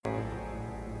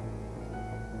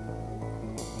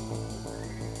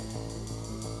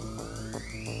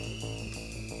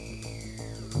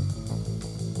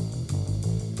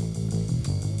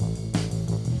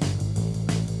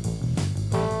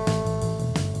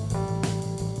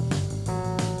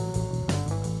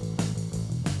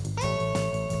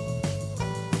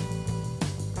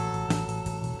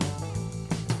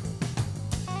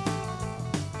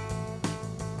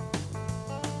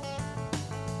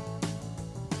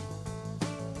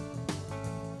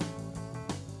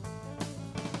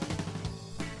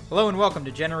Hello and welcome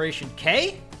to Generation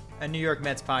K, a New York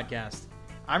Mets podcast.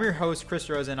 I'm your host, Chris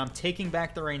Rosa, and I'm taking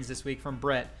back the reins this week from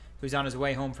Brett, who's on his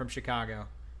way home from Chicago.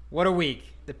 What a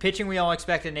week. The pitching we all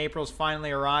expected in April has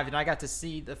finally arrived, and I got to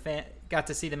see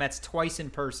the Mets twice in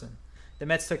person. The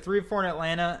Mets took 3-4 in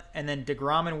Atlanta, and then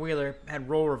DeGrom and Wheeler had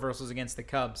role reversals against the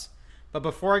Cubs. But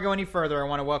before I go any further, I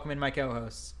want to welcome in my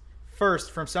co-hosts.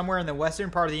 First, from somewhere in the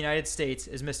western part of the United States,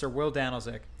 is Mr. Will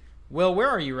Danilczyk. Will, where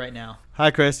are you right now?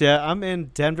 Hi, Chris. Yeah, I'm in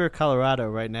Denver, Colorado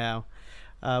right now.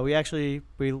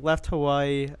 We left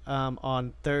Hawaii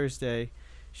on Thursday,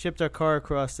 shipped our car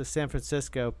across to San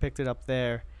Francisco, picked it up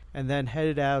there, and then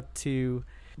headed out to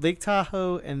Lake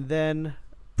Tahoe and then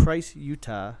Price,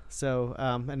 Utah. So,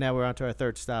 and now we're on to our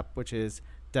third stop, which is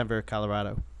Denver,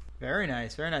 Colorado. Very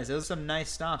nice, very nice. Those are some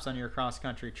nice stops on your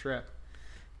cross-country trip.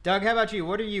 Doug, how about you?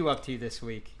 What are you up to this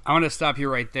week? I want to stop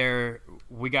you right there.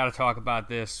 We got to talk about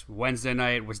this. Wednesday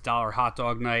night was Dollar Hot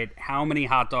Dog Night. How many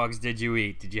hot dogs did you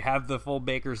eat? Did you have the full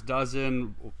baker's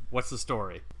dozen? What's the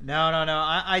story? No.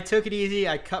 I took it easy.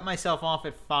 I cut myself off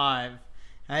at 5.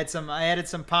 I added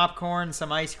some popcorn,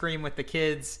 some ice cream with the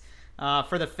kids.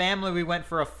 For the family, we went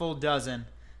for a full dozen.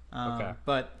 Okay.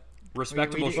 But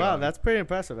respectable show. Wow, that's pretty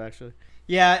impressive, actually.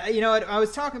 Yeah, you know what? I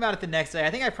was talking about it the next day. I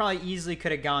think I probably easily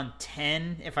could have gone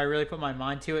 10 if I really put my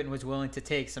mind to it and was willing to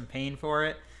take some pain for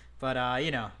it. But,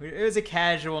 it was a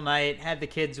casual night. Had the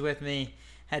kids with me.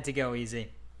 Had to go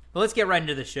easy. But let's get right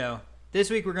into the show. This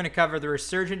week we're going to cover the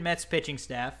resurgent Mets pitching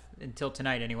staff, until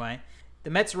tonight anyway, the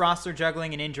Mets roster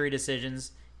juggling and injury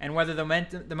decisions, and whether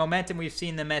the momentum we've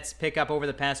seen the Mets pick up over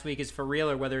the past week is for real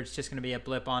or whether it's just going to be a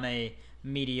blip on a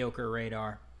mediocre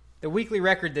radar. The weekly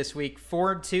record this week,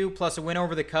 4-2 plus a win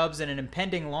over the Cubs and an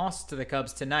impending loss to the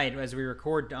Cubs tonight as we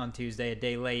record on Tuesday, a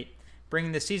day late,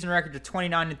 bringing the season record to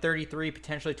 29-33,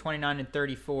 potentially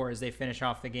 29-34 as they finish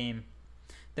off the game.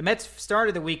 The Mets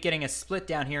started the week getting a split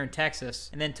down here in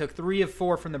Texas and then took 3 of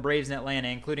 4 from the Braves in Atlanta,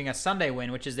 including a Sunday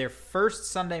win, which is their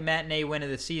first Sunday matinee win of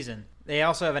the season. They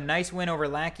also have a nice win over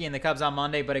Lackey and the Cubs on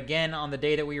Monday, but again, on the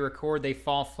day that we record, they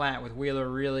fall flat with Wheeler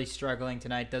really struggling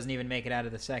tonight, doesn't even make it out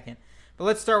of the second. But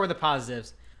let's start with the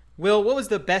positives. Will, what was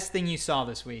the best thing you saw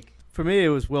this week? For me, it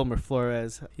was Wilmer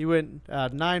Flores. He went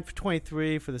 9 for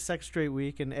 23 for the second straight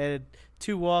week and added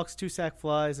 2 walks, 2 sac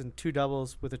flies, and 2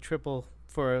 doubles with a triple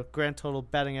for a grand total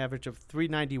batting average of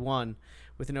 .391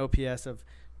 with an OPS of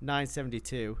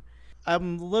 .972.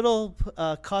 I'm a little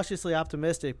cautiously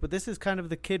optimistic, but this is kind of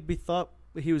the kid we thought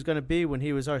he was going to be when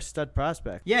he was our stud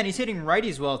prospect. Yeah, and he's hitting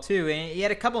righties well too. And he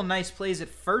had a couple of nice plays at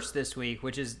first this week,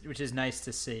 which is nice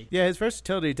to see. Yeah, his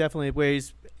versatility definitely, where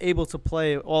he's able to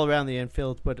play all around the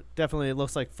infield, but definitely it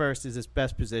looks like first is his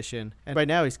best position. And right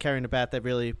now he's carrying a bat that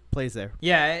really plays there.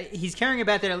 Yeah, he's carrying a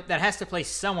bat that has to play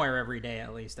somewhere every day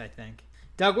at least, I think.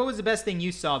 Doug, what was the best thing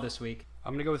you saw this week?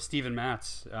 I'm going to go with Steven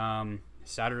Matz.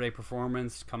 Saturday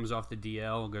performance, comes off the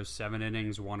DL, goes 7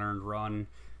 innings, 1 earned run,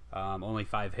 only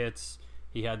 5 hits.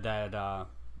 He had that,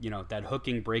 that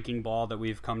hooking, breaking ball that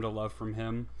we've come to love from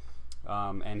him,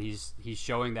 and he's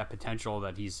showing that potential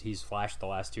that he's flashed the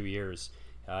last 2 years.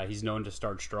 He's known to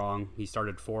start strong. He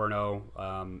started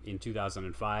 4-0 in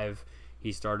 2005.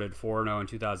 He started 4-0 in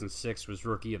 2006. Was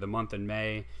Rookie of the Month in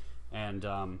May, and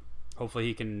hopefully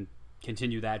he can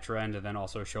continue that trend and then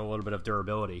also show a little bit of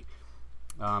durability.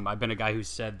 I've been a guy who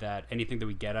said that anything that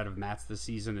we get out of Matz this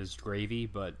season is gravy,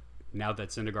 but now that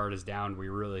Syndergaard is down, we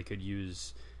really could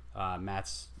use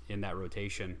Matz in that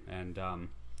rotation, and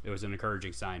it was an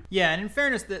encouraging sign. Yeah, and in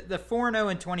fairness, the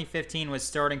 4-0 in 2015 was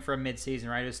starting from midseason,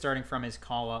 right? It was starting from his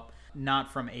call-up,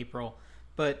 not from April.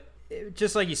 But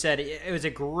just like you said, it was a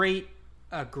great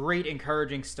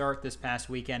encouraging start this past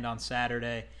weekend on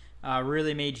Saturday.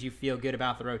 Really made you feel good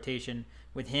about the rotation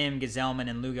with him, Gsellman,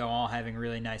 and Lugo all having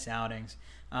really nice outings.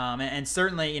 And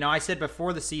certainly, I said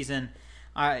before the season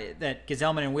that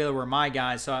Gsellman and Wheeler were my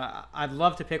guys, so I'd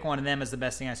love to pick one of them as the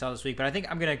best thing I saw this week. But I think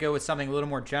I'm going to go with something a little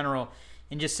more general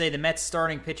and just say the Mets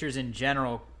starting pitchers in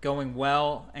general going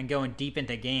well and going deep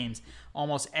into games.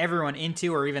 Almost everyone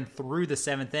into or even through the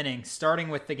 7th inning, starting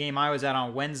with the game I was at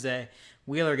on Wednesday.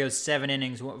 Wheeler goes 7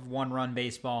 innings, 1-run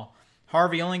baseball.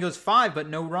 Harvey only goes 5, but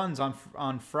no runs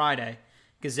on Friday.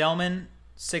 Gsellman,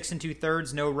 6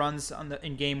 2/3, no runs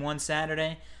in Game 1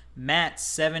 Saturday. Matt,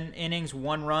 7 innings,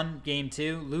 1 run, Game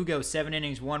 2. Lugo, 7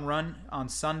 innings, 1 run on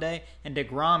Sunday. And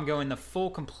DeGrom going the full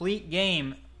complete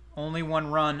game, only 1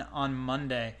 run on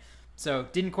Monday. So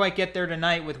didn't quite get there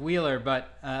tonight with Wheeler,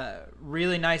 but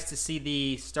really nice to see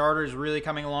the starters really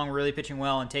coming along, really pitching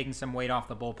well, and taking some weight off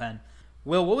the bullpen.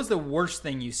 Will, what was the worst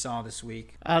thing you saw this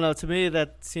week? I don't know. To me,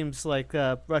 that seems like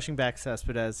rushing back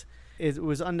Cespedes. it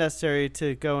was unnecessary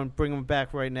to go and bring him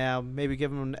back right now. Maybe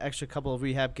give him an extra couple of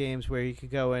rehab games where he could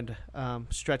go and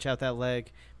stretch out that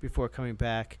leg before coming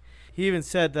back. He even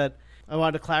said that, I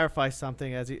wanted to clarify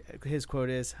something, as his quote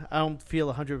is, I don't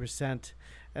feel 100%,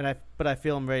 but I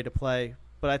feel I'm ready to play.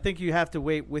 But I think you have to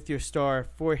wait with your star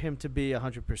for him to be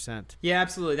 100%. Yeah,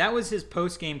 absolutely. That was his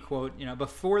post-game quote.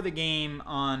 Before the game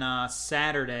on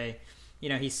Saturday,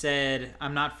 he said,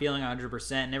 I'm not feeling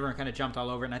 100%, and everyone kind of jumped all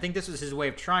over it. And I think this was his way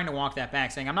of trying to walk that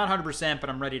back, saying, I'm not 100%, but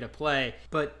I'm ready to play.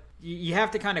 But you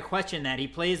have to kind of question that. He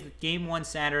plays game 1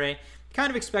 Saturday.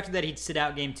 Kind of expected that he'd sit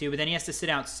out game 2, but then he has to sit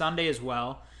out Sunday as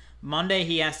well. Monday,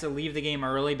 he has to leave the game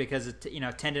early because of,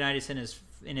 tendonitis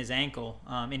in his ankle,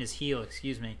 in his heel,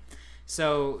 excuse me.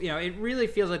 So, it really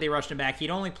feels like they rushed him back. He'd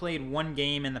only played 1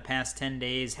 game in the past 10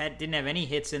 days, didn't have any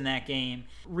hits in that game.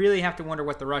 Really have to wonder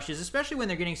what the rush is, especially when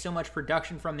they're getting so much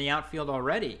production from the outfield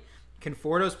already.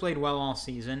 Conforto's played well all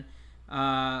season.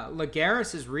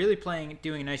 Lagares is really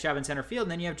doing a nice job in center field,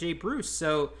 and then you have Jay Bruce.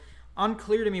 So,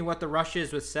 unclear to me what the rush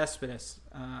is with Cespedes.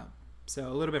 So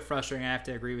a little bit frustrating. I have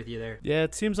to agree with you there. Yeah,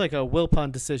 it seems like a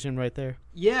Wilpon decision right there.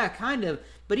 Yeah, kind of.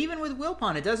 But even with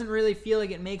Wilpon, it doesn't really feel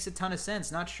like it makes a ton of sense.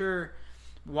 Not sure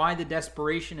why the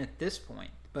desperation at this point.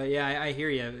 But yeah, I hear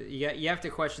you. You have to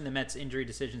question the Mets' injury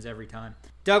decisions every time.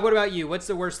 Doug, what about you? What's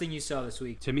the worst thing you saw this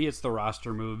week? To me, it's the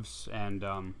roster moves, and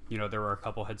there were a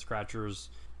couple head scratchers.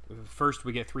 First,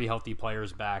 we get 3 healthy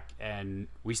players back, and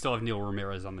we still have Neil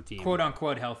Ramirez on the team. "Quote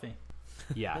unquote" healthy.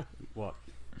 Yeah, well.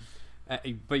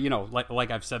 But,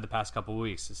 like I've said the past couple of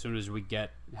weeks, as soon as we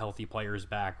get healthy players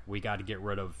back, we got to get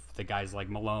rid of the guys like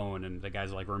Malone and the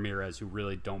guys like Ramirez who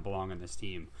really don't belong on this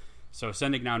team. So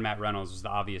sending down Matt Reynolds was the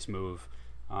obvious move.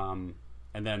 And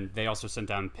then they also sent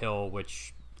down Pill,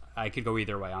 which I could go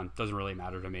either way on. Doesn't really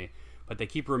matter to me. But they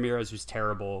keep Ramirez, who's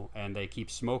terrible, and they keep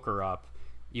Smoker up,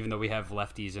 even though we have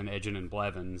lefties in Edgin and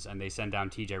Blevins, and they send down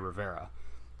TJ Rivera.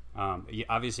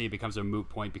 Obviously, it becomes a moot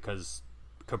point because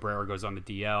Cabrera goes on the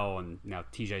DL and now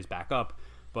TJ's back up.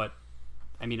 But,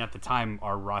 at the time,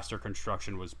 our roster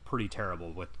construction was pretty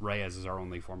terrible with Reyes as our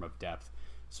only form of depth.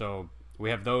 So we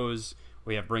have those.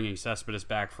 We have bringing Cespedes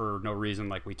back for no reason,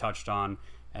 like we touched on.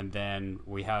 And then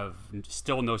we have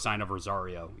still no sign of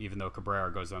Rosario, even though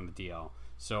Cabrera goes on the DL.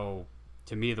 So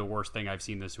to me, the worst thing I've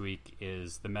seen this week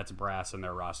is the Mets brass and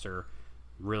their roster.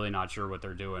 Really not sure what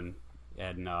they're doing.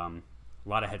 And a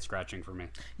lot of head scratching for me.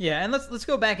 Yeah, and let's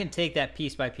go back and take that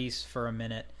piece by piece for a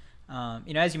minute. As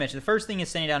you mentioned, the first thing is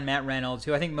sending down Matt Reynolds,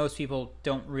 who I think most people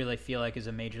don't really feel like is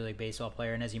a Major League Baseball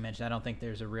player. And as you mentioned, I don't think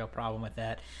there's a real problem with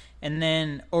that. And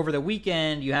then over the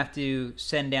weekend, you have to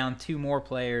send down 2 more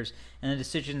players. And the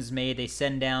decision's made. They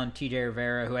send down TJ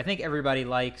Rivera, who I think everybody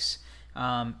likes,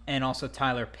 and also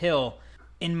Tyler Pill.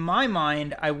 In my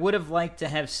mind, I would have liked to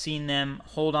have seen them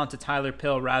hold on to Tyler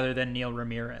Pill rather than Neil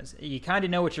Ramirez. You kind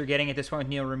of know what you're getting at this point with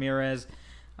Neil Ramirez.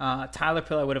 Tyler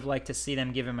Pill, I would have liked to see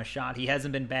them give him a shot. He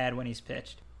hasn't been bad when he's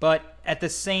pitched. But at the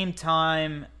same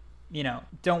time,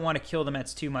 don't want to kill the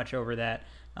Mets too much over that.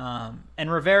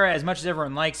 And Rivera, as much as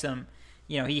everyone likes him,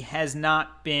 he has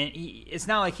not been... it's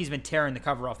not like he's been tearing the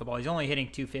cover off the ball. He's only hitting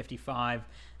 .255,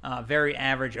 very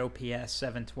average OPS,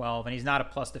 712, and he's not a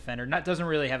plus defender. Doesn't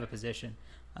really have a position.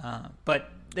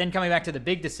 But then coming back to the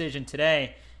big decision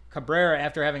today, Cabrera,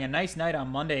 after having a nice night on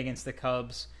Monday against the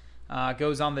Cubs,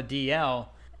 goes on the DL.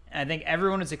 I think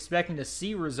everyone is expecting to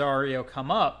see Rosario come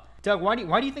up. Doug, why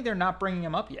do you think they're not bringing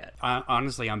him up yet?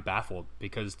 Honestly, I'm baffled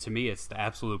because to me it's the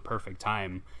absolute perfect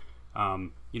time.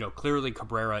 Clearly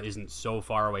Cabrera isn't so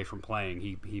far away from playing.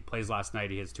 He plays last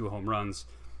night. He has 2 home runs.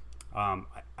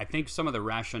 I think some of the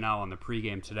rationale on the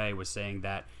pregame today was saying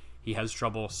that he has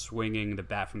trouble swinging the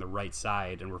bat from the right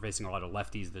side, and we're facing a lot of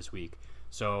lefties this week.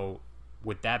 So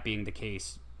with that being the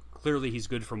case, clearly he's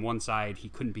good from one side. He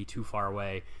couldn't be too far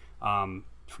away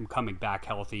from coming back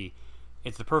healthy.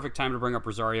 It's the perfect time to bring up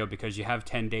Rosario because you have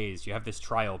 10 days. You have this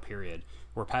trial period.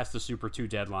 We're past the Super 2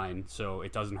 deadline, so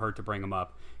it doesn't hurt to bring him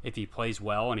up. If he plays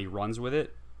well and he runs with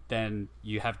it, then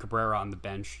you have Cabrera on the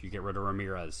bench. You get rid of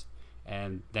Ramirez.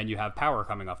 And then you have power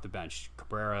coming off the bench.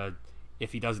 Cabrera,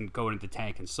 if he doesn't go into the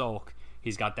tank and sulk,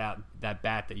 he's got that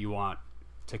bat that you want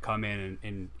to come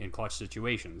in clutch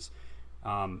situations.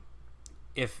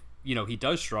 If he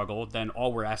does struggle, then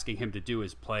all we're asking him to do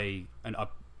is play an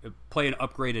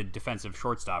upgraded defensive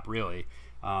shortstop, really,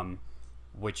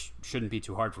 which shouldn't be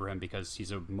too hard for him because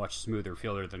he's a much smoother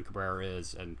fielder than Cabrera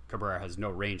is, and Cabrera has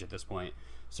no range at this point.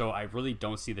 So I really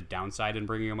don't see the downside in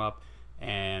bringing him up,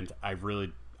 and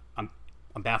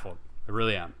I'm baffled. I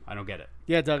really am. I don't get it.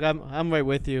 Yeah, Doug, I'm right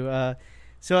with you.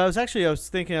 So I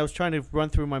was trying to run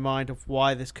through my mind of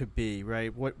why this could be,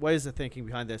 right? What is the thinking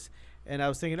behind this? And I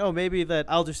was thinking, oh, maybe that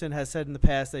Alderson has said in the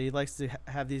past that he likes to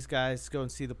have these guys go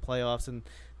and see the playoffs, and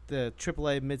the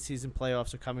AAA midseason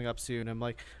playoffs are coming up soon. I'm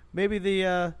like, maybe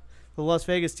the Las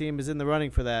Vegas team is in the running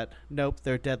for that. Nope,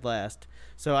 they're dead last.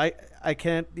 So I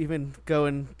can't even go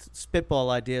and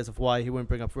spitball ideas of why he wouldn't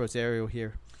bring up Rosario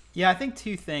here. Yeah, I think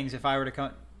two things if I were to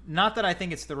come – not that I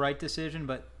think it's the right decision,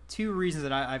 but two reasons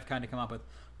that I've kind of come up with.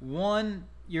 One,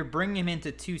 you're bringing him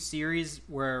into two series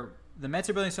where – the Mets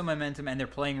are building some momentum, and they're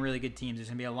playing really good teams. There's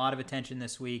going to be a lot of attention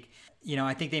this week.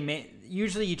 I think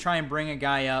usually you try and bring a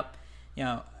guy up,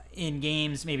 in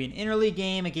games, maybe an interleague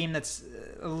game, a game that's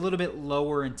a little bit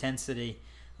lower intensity,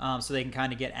 so they can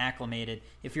kind of get acclimated.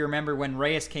 If you remember when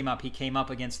Reyes came up, he came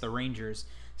up against the Rangers.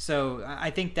 So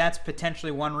I think that's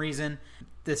potentially one reason.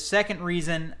 The second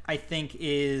reason, I think,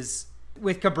 is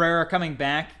with Cabrera coming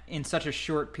back in such a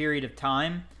short period of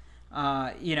time,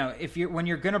 when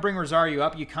you're going to bring Rosario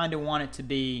up, you kind of want it to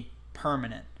be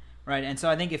permanent, right? And so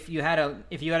I think if you had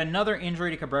another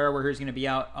injury to Cabrera where he's going to be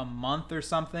out a month or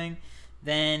something,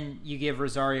 then you give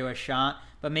Rosario a shot.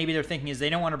 But maybe their thinking is they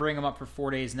don't want to bring him up for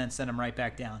 4 days and then send him right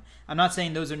back down. I'm not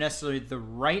saying those are necessarily the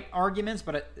right arguments,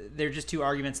 but they're just two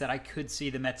arguments that I could see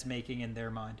the Mets making in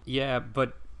their mind. Yeah,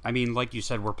 but I mean, like you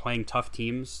said, we're playing tough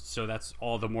teams, so that's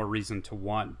all the more reason to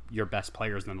want your best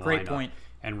players in the lineup. Great point.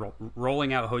 And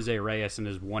rolling out Jose Reyes and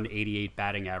his 188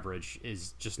 batting average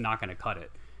is just not going to cut it.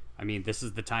 I mean, this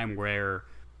is the time where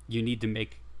you need to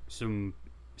make some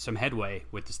headway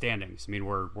with the standings. I mean,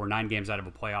 we're 9 games out of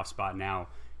a playoff spot now,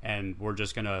 and we're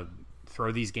just going to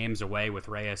throw these games away with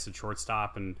Reyes at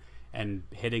shortstop and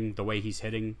hitting the way he's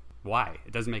hitting. Why?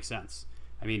 It doesn't make sense.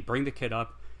 I mean, bring the kid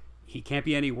up. He can't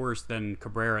be any worse than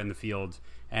Cabrera in the field,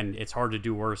 and it's hard to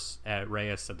do worse at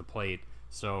Reyes at the plate.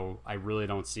 So I really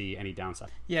don't see any downside.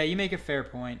 Yeah, you make a fair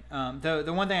point. The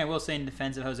one thing I will say in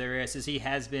defense of Jose Reyes is he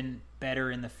has been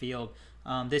better in the field.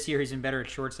 This year he's been better at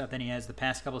shortstop than he has the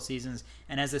past couple seasons.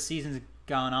 And as the season's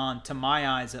gone on, to my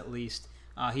eyes at least,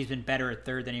 he's been better at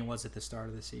third than he was at the start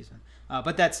of the season.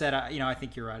 But that said, I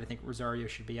think you're right. I think Rosario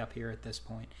should be up here at this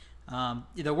point.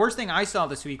 The worst thing I saw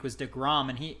this week was DeGrom,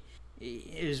 and it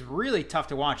is really tough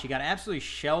to watch. He got absolutely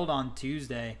shelled on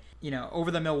Tuesday. Over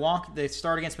the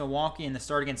start against Milwaukee and the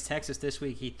start against Texas this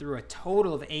week, he threw a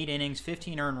total of 8 innings,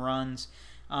 15 earned runs.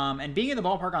 And being in the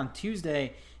ballpark on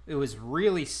Tuesday, it was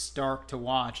really stark to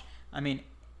watch. I mean,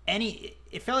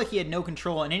 it felt like he had no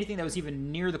control, and anything that was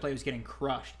even near the plate was getting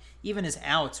crushed. Even his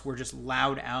outs were just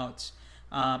loud outs.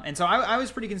 And so I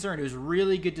was pretty concerned. It was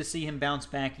really good to see him bounce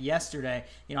back yesterday.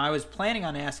 I was planning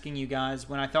on asking you guys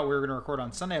when I thought we were going to record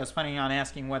on Sunday. I was planning on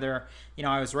asking whether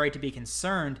I was right to be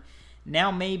concerned.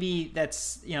 Now maybe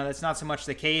that's not so much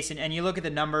the case, and you look at the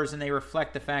numbers and they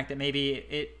reflect the fact that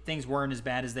maybe things weren't as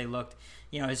bad as they looked.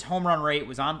 His home run rate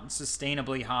was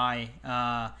unsustainably high.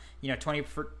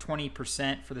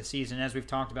 20% for the season. As we've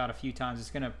talked about a few times,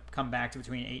 it's going to come back to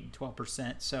between 8 and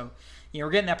 12%. So we're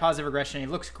getting that positive aggression. He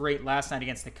looks great last night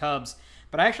against the Cubs.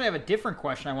 But I actually have a different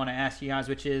question I want to ask you guys,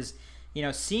 which is,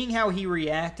 seeing how he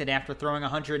reacted after throwing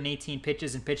 118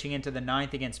 pitches and pitching into the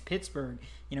 9th against Pittsburgh.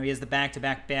 He has the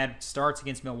back-to-back bad starts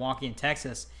against Milwaukee and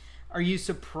Texas. Are you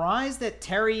surprised that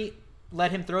Terry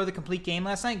let him throw the complete game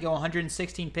last night, go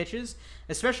 116 pitches,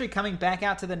 especially coming back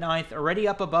out to the 9th, already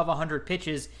up above 100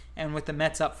 pitches, and with the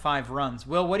Mets up 5 runs?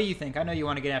 Will, what do you think? I know you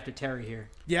want to get after Terry here.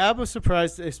 Yeah, I was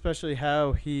surprised, especially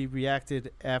how he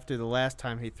reacted after the last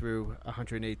time he threw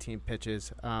 118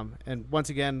 pitches. And once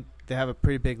again, they have a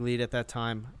pretty big lead at that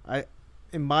time.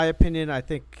 In my opinion, I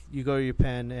think you go to your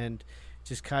pen and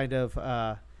just kind of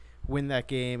win that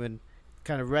game and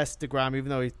kind of rest DeGrom, even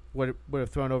though he would have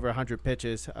thrown over 100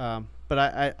 pitches. But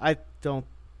I don't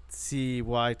see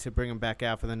why to bring him back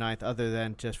out for the 9th other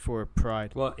than just for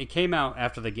pride. Well, it came out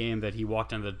after the game that he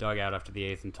walked into the dugout after the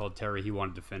 8th and told Terry he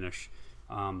wanted to finish.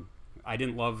 I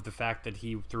didn't love the fact that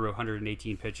he threw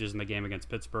 118 pitches in the game against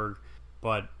Pittsburgh,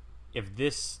 but if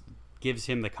this gives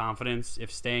him the confidence,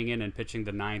 if staying in and pitching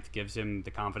the 9th gives him the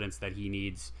confidence that he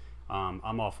needs,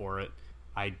 I'm all for it.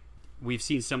 We've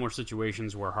seen similar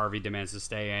situations where Harvey demands to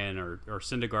stay in, or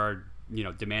Syndergaard,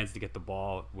 demands to get the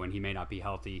ball when he may not be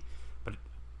healthy. But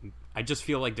I just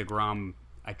feel like DeGrom,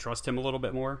 I trust him a little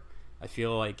bit more. I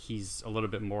feel like he's a little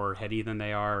bit more heady than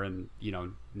they are, and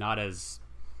not as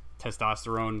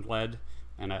testosterone led.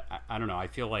 And I don't know. I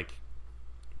feel like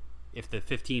if the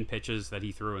 15 pitches that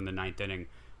he threw in the 9th inning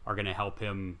are going to help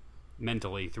him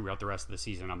mentally throughout the rest of the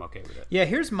season, I'm okay with it. Yeah,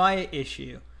 here's my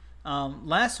issue.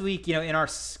 Last week, in our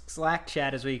Slack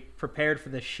chat as we prepared for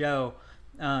the show,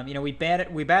 we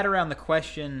bat around the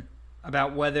question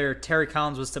about whether Terry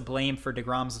Collins was to blame for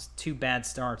DeGrom's 2 bad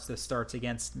starts, the starts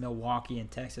against Milwaukee and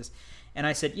Texas. And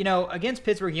I said, against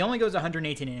Pittsburgh, he only goes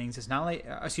 118 innings. It's not like,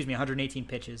 118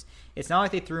 pitches. It's not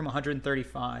like they threw him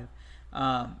 135.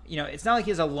 It's not like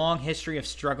he has a long history of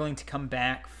struggling to come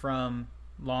back from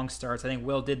long starts. I think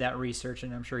Will did that research,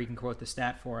 and I'm sure he can quote the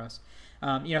stat for us.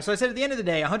 So I said at the end of the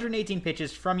day, 118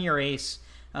 pitches from your ace.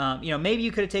 Maybe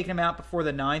you could have taken him out before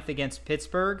the 9th against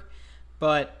Pittsburgh,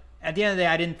 but at the end of the day,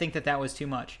 I didn't think that was too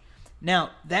much. Now,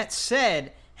 that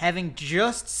said, having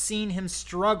just seen him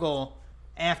struggle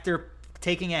after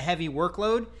taking a heavy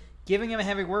workload, giving him a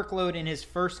heavy workload in his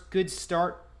first good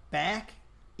start back,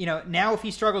 now if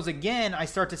he struggles again, I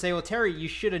start to say, well, Terry, you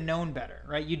should have known better,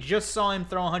 right? You just saw him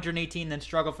throw 118, then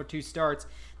struggle for 2 starts.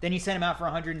 Then you sent him out for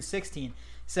 116.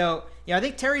 So, I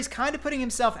think Terry's kind of putting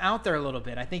himself out there a little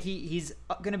bit. I think he's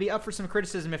going to be up for some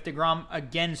criticism if DeGrom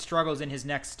again struggles in his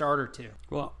next start or 2.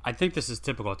 Well, I think this is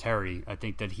typical Terry. I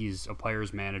think that he's a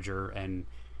player's manager, and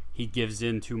he gives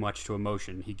in too much to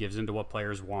emotion. He gives in to what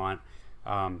players want.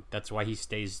 That's why he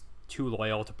stays too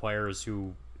loyal to players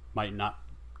who might not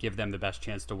give them the best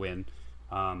chance to win.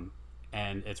 And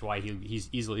it's why he's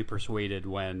easily persuaded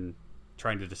when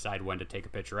trying to decide when to take a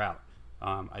pitcher out.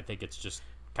 I think it's just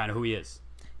kind of who he is.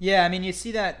 Yeah, I mean, you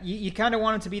see that. You kind of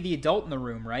want him to be the adult in the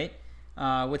room, right?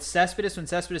 With Cespedes, when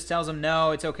Cespedes tells him, no,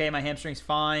 it's okay, my hamstring's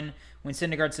fine. When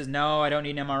Syndergaard says, no, I don't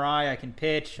need an MRI, I can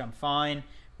pitch, I'm fine,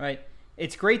 right?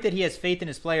 It's great that he has faith in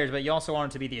his players, but you also want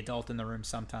him to be the adult in the room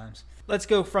sometimes. Let's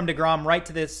go from DeGrom right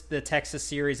to the Texas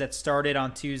series that started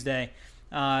on Tuesday.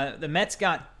 The Mets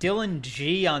got Dylan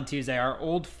G on Tuesday, our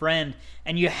old friend,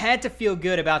 and you had to feel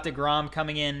good about DeGrom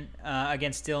coming in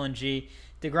against Dylan G.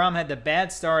 DeGrom had the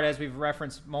bad start, as we've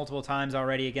referenced multiple times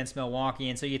already, against Milwaukee,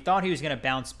 and so you thought he was going to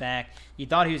bounce back. You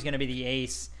thought he was going to be the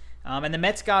ace. And the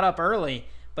Mets got up early,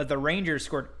 but the Rangers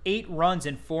scored 8 runs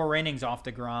in 4 innings off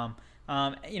DeGrom.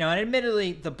 And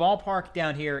admittedly, the ballpark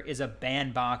down here is a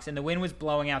bandbox, and the wind was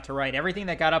blowing out to right. Everything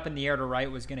that got up in the air to right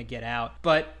was going to get out.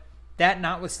 But that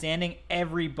notwithstanding,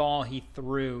 every ball he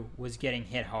threw was getting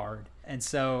hit hard. And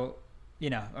so,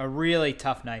 a really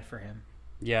tough night for him.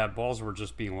 Yeah, balls were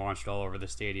just being launched all over the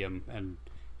stadium, and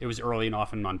it was early and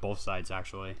often on both sides,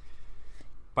 actually.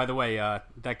 By the way,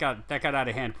 that got out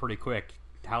of hand pretty quick.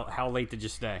 How late did you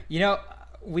stay?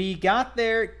 We got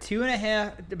there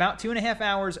about 2.5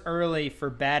 hours early for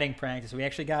batting practice. We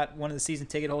actually got one of the season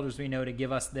ticket holders we know to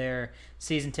give us their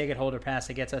season ticket holder pass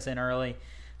that gets us in early.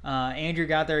 Andrew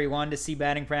got there. He wanted to see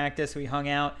batting practice. We hung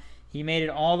out. He made it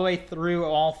all the way through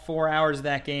all 4 hours of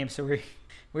that game, so we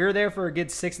were there for a good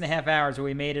 6.5 hours, but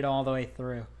we made it all the way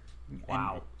through.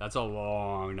 Wow, that's a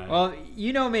long night. Well,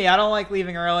 you know me. I don't like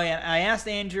leaving early. And I asked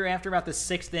Andrew after about the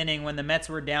 6th inning when the Mets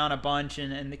were down a bunch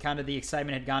and the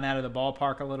excitement had gone out of the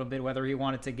ballpark a little bit, whether he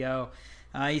wanted to go.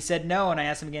 He said no, and I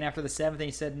asked him again after the 7th, and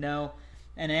he said no.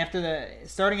 And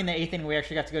starting in the 8th inning, we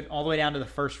actually got to go all the way down to the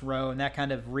first row, and that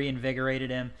kind of reinvigorated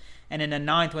him. And in the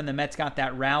 9th, when the Mets got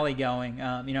that rally going,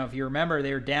 if you remember,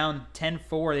 they were down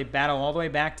 10-4. They battle all the way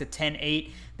back to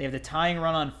 10-8. They have the tying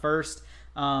run on first.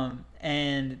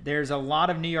 And there's a lot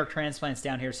of New York transplants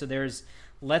down here, so there's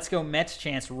Let's Go Mets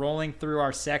chants rolling through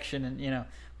our section, and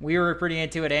we were pretty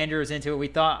into it. Andrew was into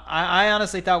it. I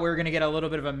honestly thought we were going to get a little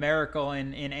bit of a miracle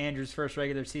in Andrew's first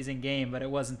regular season game, but it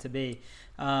wasn't to be.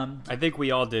 I think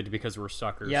we all did because we're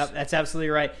suckers. Yep, that's absolutely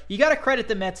right. You got to credit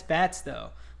the Mets bats though.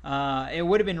 It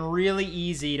would have been really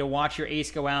easy to watch your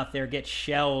ace go out there, get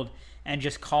shelled, and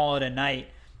just call it a night.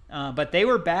 But they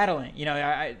were battling.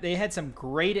 They had some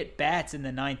great at-bats in the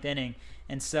 9th inning.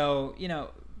 And so,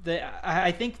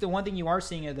 I think the one thing you are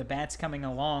seeing are the bats coming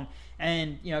along.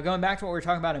 And, going back to what we were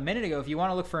talking about a minute ago, if you want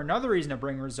to look for another reason to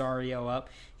bring Rosario up,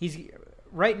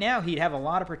 right now he'd have a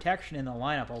lot of protection in the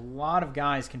lineup, a lot of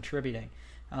guys contributing.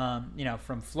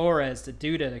 From Flores to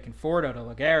Duda to Conforto to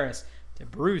Lagares to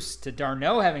Bruce to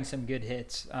D'Arnaud having some good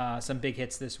hits, some big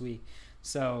hits this week.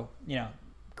 So,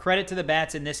 credit to the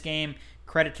bats in this game.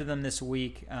 Credit to them this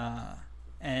week,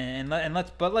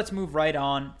 let's move right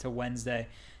on to Wednesday.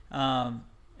 And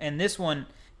this one,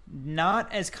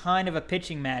 not as kind of a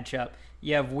pitching matchup.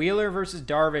 You have Wheeler versus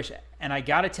Darvish, and I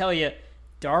got to tell you,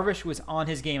 Darvish was on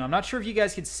his game. I'm not sure if you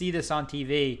guys could see this on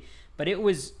TV, but it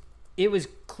was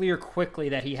clear quickly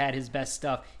that he had his best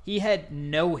stuff. He had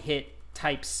no-hit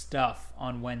type stuff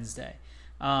on Wednesday.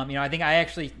 I think I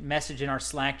actually messaged in our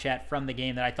Slack chat from the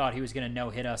game that I thought he was going to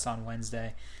no-hit us on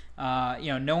Wednesday.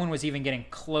 No one was even getting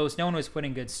close. No one was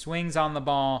putting good swings on the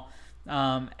ball.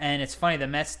 And it's funny, the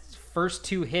Mets' first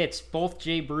 2 hits, both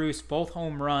Jay Bruce, both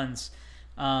home runs,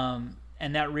 and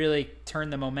that really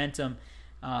turned the momentum.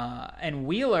 And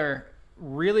Wheeler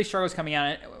really struggles coming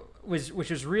out, which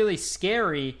was really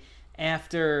scary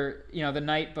after the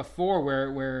night before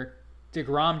where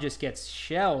DeGrom just gets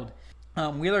shelled.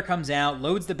 Wheeler comes out,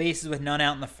 loads the bases with none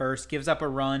out in the first, gives up a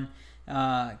run,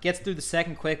 gets through the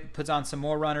second quick, puts on some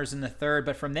more runners in the third,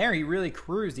 but from there he really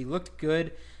cruised. He looked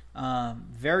good.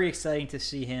 Very exciting to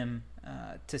see him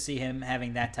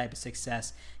having that type of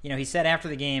success. He said after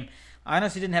the game, I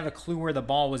honestly didn't have a clue where the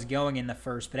ball was going in the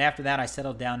first, but after that I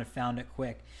settled down and found it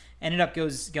quick. Ended up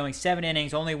going 7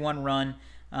 innings, only 1 run.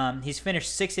 He's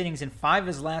finished 6 innings in 5 of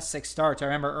his last 6 starts. I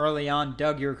remember early on,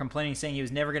 Doug, you were complaining, saying he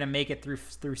was never going to make it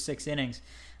through 6 innings.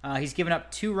 He's given up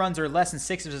 2 runs or less in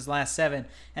 6 of his last 7.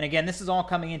 And again, this is all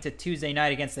coming into Tuesday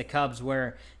night against the Cubs,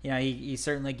 where he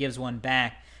certainly gives one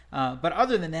back. But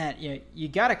other than that, you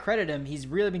got to credit him. He's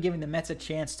really been giving the Mets a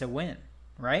chance to win,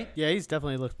 right? Yeah, he's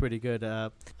definitely looked pretty good.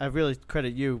 I really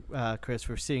credit you, Chris,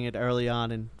 for seeing it early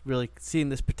on and really seeing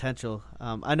this potential.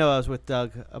 I know I was with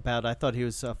Doug about I thought he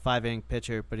was a 5-inning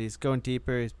pitcher, but he's going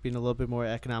deeper. He's been a little bit more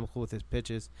economical with his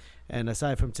pitches. And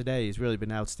aside from today, he's really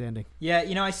been outstanding. Yeah,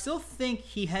 I still think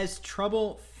he has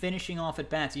trouble finishing off at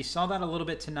bats. You saw that a little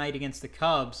bit tonight against the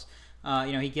Cubs.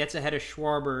 He gets ahead of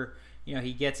Schwarber.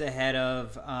 He gets ahead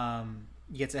of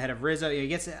Rizzo. He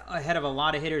gets ahead of a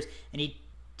lot of hitters, and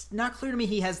it's not clear to me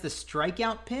he has the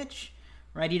strikeout pitch,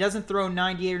 right? He doesn't throw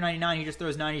 98 or 99. He just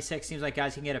throws 96. Seems like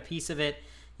guys can get a piece of it.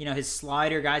 His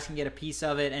slider, guys can get a piece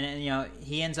of it, and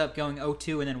he ends up going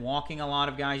 0-2 and then walking a lot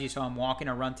of guys. You saw him walking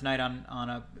a run tonight on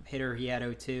a hitter he had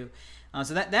 0-2.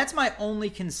 So that's my only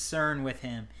concern with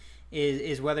him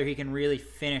is whether he can really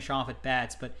finish off at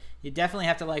bats. But you definitely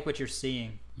have to like what you're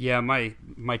seeing. Yeah, my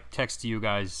text to you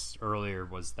guys earlier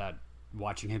was that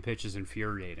watching him pitch is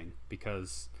infuriating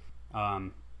because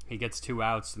he gets 2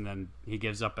 outs and then he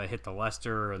gives up a hit to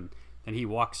Lester, and then he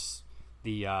walks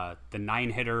the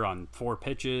 9-hitter on 4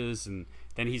 pitches, and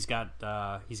then he's got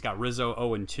Rizzo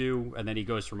 0-2, and then he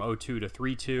goes from 0-2 to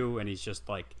 3-2, and he's just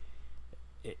like,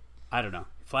 I don't know,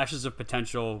 flashes of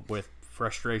potential with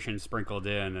frustration sprinkled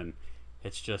in, and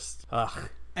it's just ugh.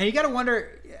 And you got to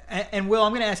wonder, and Will,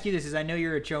 I'm going to ask you this, as I know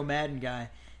you're a Joe Madden guy.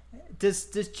 Does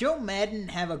Joe Madden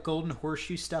have a golden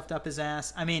horseshoe stuffed up his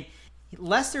ass? I mean,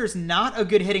 Lester's not a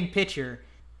good hitting pitcher,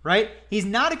 right? He's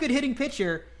not a good hitting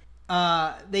pitcher.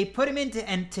 They put him in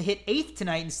to hit 8th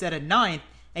tonight instead of 9th,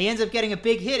 and he ends up getting a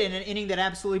big hit in an inning that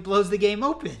absolutely blows the game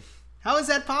open. How is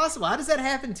that possible? How does that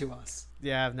happen to us?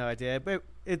 Yeah, I have no idea. But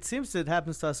it seems that it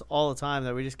happens to us all the time,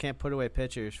 that we just can't put away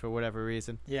pitchers for whatever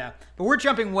reason. Yeah, but we're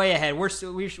jumping way ahead.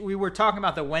 We were talking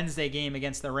about the Wednesday game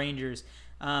against the Rangers.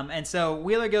 And so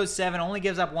Wheeler goes 7, only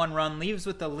gives up 1 run, leaves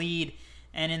with the lead.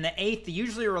 And in the 8th, the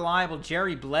usually reliable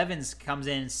Jerry Blevins comes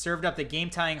in and served up the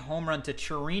game-tying home run to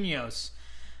Chirinos,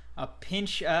 a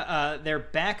pinch, their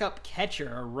backup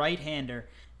catcher, a right-hander.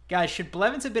 Guys, should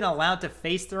Blevins have been allowed to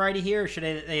face the righty here, or should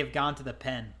they have gone to the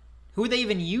pen? Who would they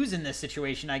even use in this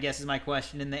situation, I guess, is my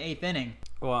question, in the 8th inning?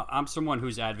 Well, I'm someone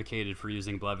who's advocated for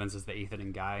using Blevins as the 8th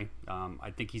inning guy.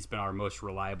 I think he's been our most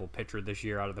reliable pitcher this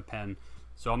year out of the pen.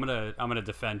 So I'm gonna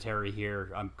defend Terry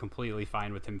here. I'm completely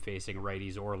fine with him facing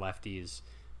righties or lefties.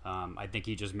 I think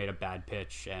he just made a bad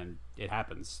pitch, and it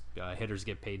happens. Hitters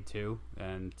get paid too,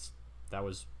 and that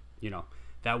was,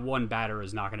 that one batter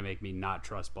is not going to make me not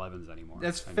trust Blevins anymore.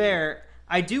 That's fair.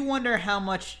 I do wonder how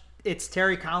much it's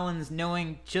Terry Collins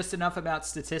knowing just enough about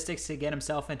statistics to get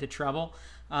himself into trouble.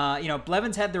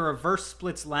 Blevins had the reverse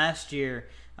splits last year.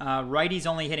 Righties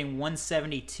only hitting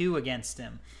 172 against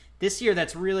him. This year,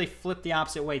 that's really flipped the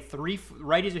opposite way.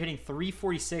 Righties are hitting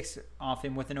 346 off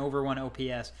him with an over 1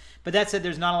 OPS. But that said,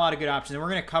 there's not a lot of good options. And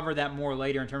we're going to cover that more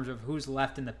later in terms of who's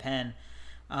left in the pen.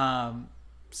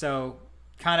 So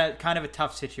kind of a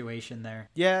tough situation there.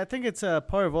 Yeah, I think it's a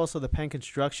part of also the pen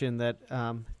construction that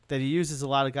he uses a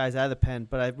lot of guys out of the pen.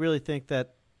 But I really think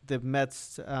that the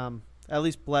Mets, at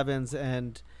least Blevins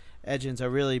and Edgins, are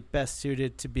really best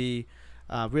suited to be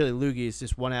really loogies,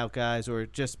 just one-out guys or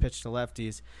just pitch to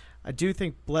lefties. I do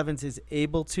think Blevins is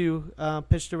able to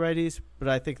pitch to righties, but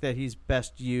I think that he's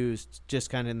best used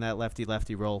just kind of in that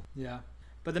lefty-lefty role. Yeah.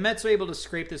 But the Mets are able to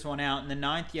scrape this one out. In the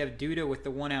 9th, you have Duda with the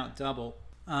one-out double.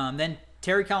 Then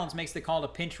Terry Collins makes the call to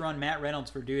pinch run Matt Reynolds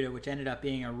for Duda, which ended up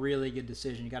being a really good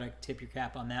decision. You got to tip your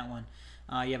cap on that one.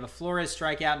 You have a Flores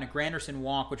strikeout and a Granderson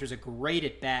walk, which was a great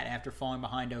at-bat after falling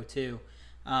behind 0-2.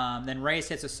 Then Reyes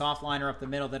hits a soft liner up the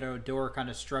middle that Odor kind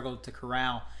of struggled to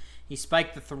corral. He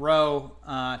spiked the throw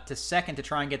to second to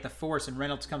try and get the force, and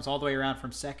Reynolds comes all the way around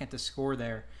from second to score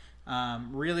there.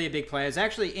 Really a big play. It was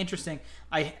actually interesting.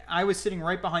 I was sitting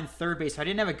right behind third base, so I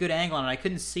didn't have a good angle on it. I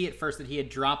couldn't see at first that he had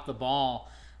dropped the ball.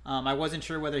 I wasn't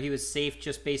sure whether he was safe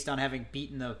just based on having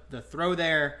beaten the throw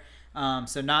there.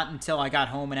 So not until I got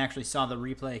home and actually saw the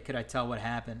replay could I tell what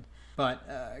happened. But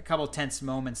a couple tense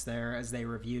moments there as they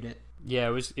reviewed it. Yeah,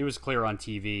 it was clear on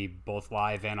TV, both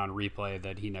live and on replay,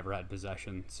 that he never had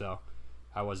possession. So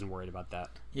I wasn't worried about that.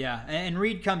 Yeah, and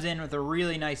Reed comes in with a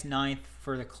really nice ninth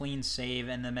for the clean save,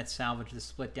 and the Mets salvage the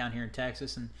split down here in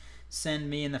Texas and send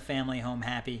me and the family home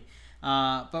happy.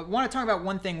 But want to talk about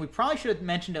one thing. We probably should have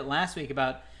mentioned it last week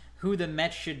about who the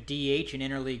Mets should DH in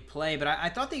interleague play, but I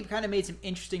thought they kind of made some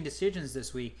interesting decisions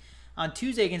this week. On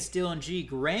Tuesday against Dylan G,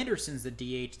 Granderson's the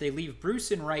DH. They leave Bruce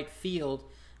in right field,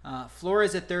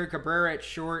 Flores at third, Cabrera at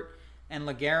short, and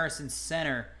Lagares in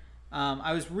center.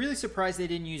 I was really surprised they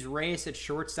didn't use Reyes at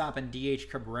shortstop and DH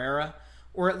Cabrera,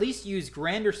 or at least use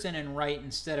Granderson in right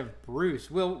instead of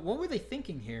Bruce. Will, what were they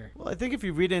thinking here? Well, I think if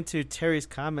you read into Terry's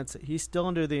comments, he's still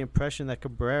under the impression that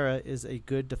Cabrera is a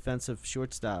good defensive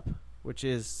shortstop, which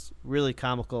is really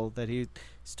comical that he's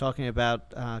talking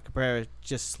about Cabrera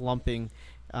just slumping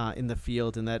in the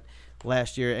field and that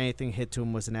last year anything hit to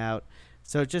him was an out.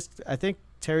 So I think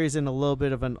Terry's in a little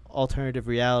bit of an alternative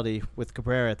reality with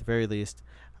Cabrera at the very least.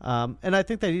 And I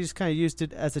think that he just kind of used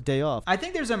it as a day off. I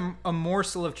think there's a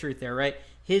morsel of truth there, right?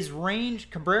 His range,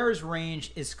 Cabrera's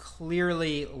range, is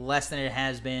clearly less than it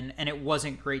has been, and it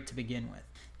wasn't great to begin with.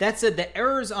 That said, the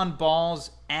errors on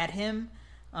balls at him,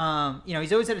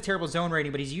 he's always had a terrible zone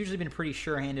rating, but he's usually been pretty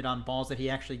sure-handed on balls that he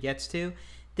actually gets to.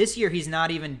 This year, he's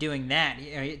not even doing that.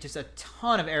 Just a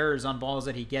ton of errors on balls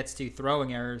that he gets to,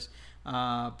 throwing errors,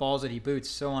 balls that he boots,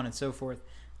 so on and so forth.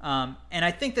 And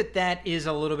I think that is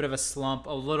a little bit of a slump,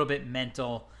 a little bit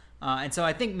mental. And so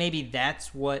I think maybe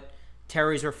that's what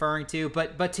Terry's referring to.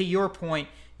 But to your point,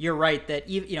 you're right that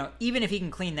even if he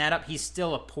can clean that up, he's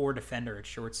still a poor defender at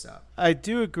shortstop. I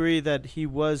do agree that he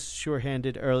was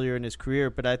sure-handed earlier in his career,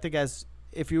 but I think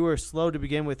if you were slow to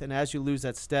begin with and as you lose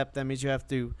that step, that means you have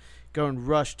to go and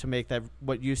rush to make that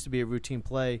what used to be a routine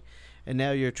play. And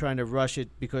now you're trying to rush it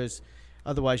because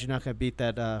otherwise you're not going to beat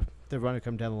that the runner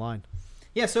come down the line.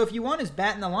 Yeah, so if you want his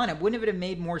bat in the lineup, wouldn't it have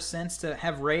made more sense to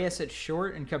have Reyes at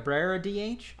short and Cabrera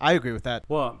DH? I agree with that.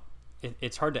 Well,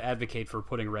 it's hard to advocate for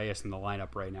putting Reyes in the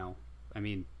lineup right now. I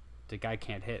mean, the guy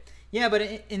can't hit. Yeah, but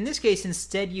in this case,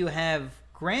 instead you have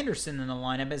Granderson in the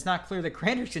lineup. It's not clear that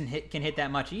Granderson can hit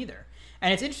that much either.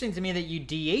 And it's interesting to me that you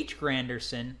DH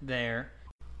Granderson there.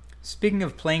 Speaking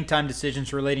of playing time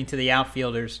decisions relating to the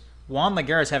outfielders, Juan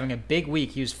Lagares having a big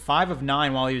week. He was 5 of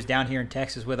 9 while he was down here in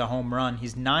Texas with a home run.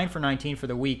 He's 9 for 19 for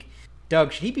the week.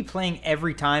 Doug, should he be playing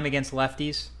every time against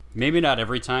lefties? Maybe not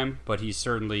every time, but he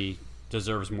certainly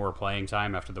deserves more playing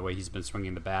time after the way he's been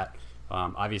swinging the bat.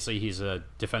 Obviously, he's a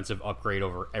defensive upgrade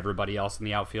over everybody else in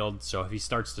the outfield, so if he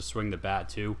starts to swing the bat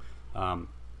too,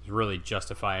 he's really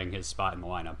justifying his spot in the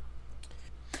lineup.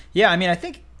 Yeah, I mean, I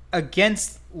think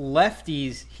against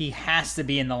lefties, he has to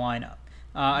be in the lineup.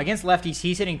 Against lefties,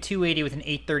 he's hitting 280 with an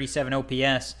 837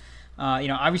 OPS.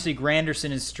 Obviously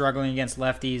Granderson is struggling against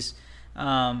lefties.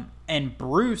 And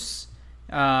Bruce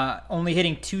only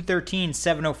hitting 213,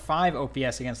 705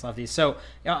 OPS against lefties. So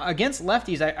against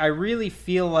lefties, I really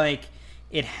feel like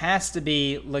it has to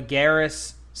be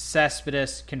Lagares,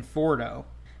 Cespedes, Conforto.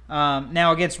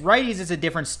 Now against righties, it's a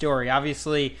different story.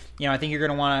 Obviously, I think you're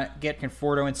going to want to get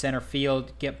Conforto in center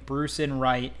field, get Bruce in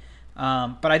right.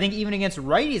 But I think even against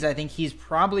righties, I think he's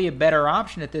probably a better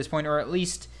option at this point, or at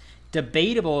least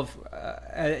debatable,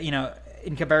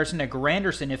 in comparison to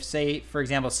Granderson, if, say, for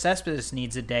example, Cespedes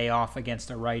needs a day off against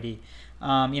a righty.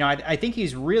 I think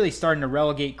he's really starting to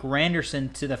relegate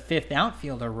Granderson to the fifth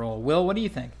outfielder role. Will, what do you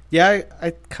think? Yeah,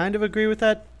 I kind of agree with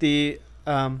that.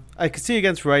 I could see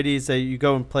against righties that you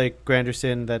go and play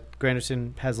Granderson, that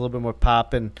Granderson has a little bit more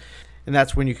pop, and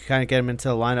that's when you can kind of get him into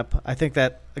the lineup. I think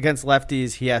that against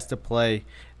lefties, he has to play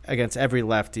against every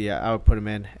lefty. I would put him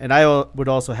in. And I would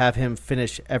also have him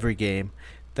finish every game.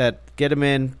 That get him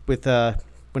in with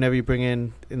whenever you bring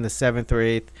in the 7th or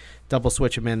 8th, double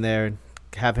switch him in there and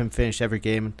have him finish every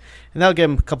game. And that'll give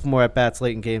him a couple more at-bats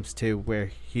late in games, too, where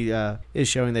he is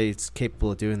showing that he's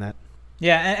capable of doing that.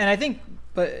 Yeah, and I think,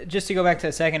 but just to go back to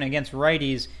a second against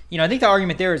righties, I think the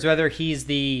argument there is whether he's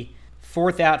the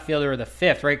 4th outfielder or the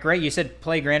 5th, right? Great, you said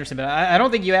play Granderson, but I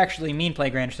don't think you actually mean play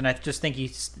Granderson. I just think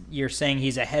you're saying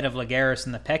he's ahead of Lagares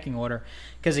in the pecking order.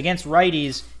 Because against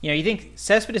righties, you think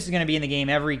Cespedes is going to be in the game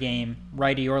every game,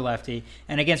 righty or lefty.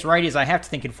 And against righties, I have to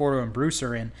think Conforto and Bruce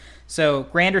are in. So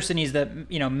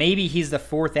Granderson, maybe he's the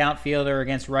 4th outfielder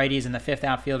against righties and the 5th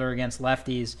outfielder against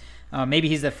lefties. Maybe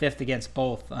he's the 5th against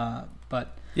both.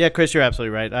 But yeah, Chris, you're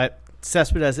absolutely right.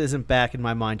 Cespedes isn't back in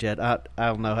my mind yet. I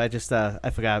don't know. I just I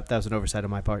forgot that was an oversight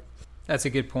on my part. That's a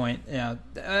good point. Yeah,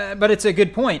 but it's a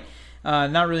good point.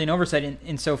 not really an oversight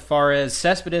insofar as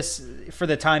Cespedes, for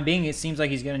the time being, it seems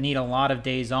like he's going to need a lot of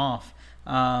days off.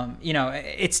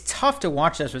 It's tough to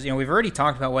watch Cespedes. We've already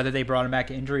talked about whether they brought him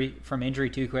back from injury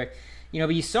too quick.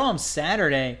 But you saw him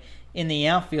Saturday in the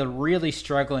outfield really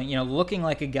struggling, looking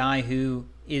like a guy who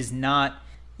is not,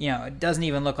 it doesn't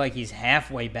even look like he's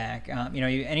halfway back.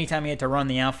 Anytime he had to run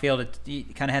the outfield, he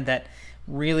kind of had that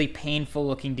really painful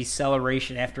looking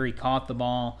deceleration after he caught the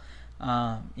ball.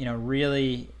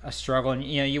 Really a struggle. And,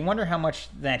 you wonder how much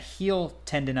that heel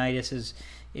tendonitis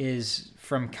is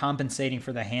from compensating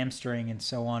for the hamstring and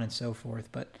so on and so forth.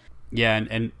 But yeah,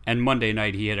 and Monday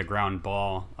night he hit a ground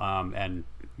ball, and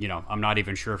I'm not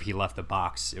even sure if he left the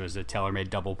box. It was a tailor-made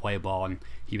double play ball, and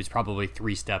he was probably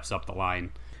 3 steps up the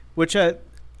line. Which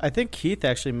I think Keith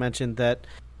actually mentioned that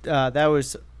that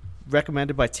was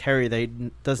recommended by Terry that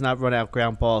he does not run out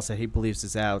ground balls that he believes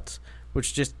is out,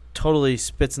 which just totally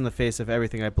spits in the face of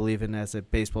everything I believe in as a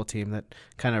baseball team that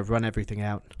kind of run everything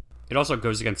out. It also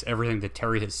goes against everything that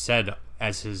Terry has said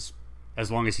as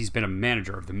long as he's been a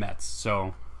manager of the Mets.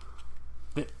 So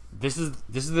this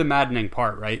is the maddening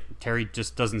part, right? Terry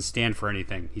just doesn't stand for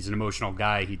anything. He's an emotional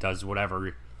guy. He does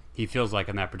whatever he feels like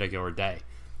on that particular day,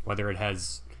 whether it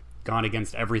has gone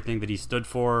against everything that he stood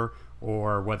for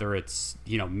or whether it's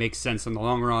makes sense in the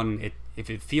long run. If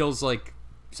it feels like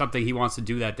something he wants to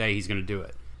do that day, he's going to do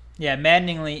it. Yeah,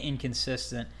 maddeningly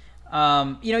inconsistent.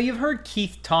 You've heard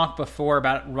Keith talk before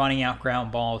about running out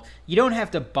ground balls. You don't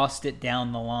have to bust it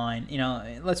down the line.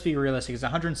 Let's be realistic. It's a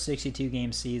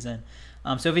 162-game season.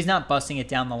 So if he's not busting it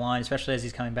down the line, especially as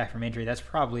he's coming back from injury, that's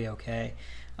probably okay.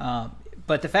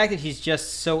 But the fact that he's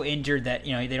just so injured that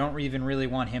they don't even really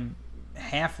want him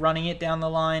half running it down the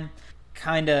line,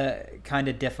 kind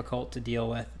of difficult to deal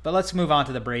with. But let's move on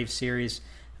to the Braves series.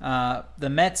 The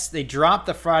Mets, they dropped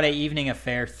the Friday evening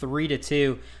affair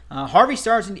 3-2. Harvey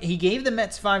Starnes, he gave the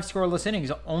Mets 5 scoreless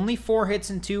innings, only 4 hits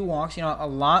and 2 walks. A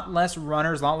lot less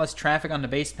runners, a lot less traffic on the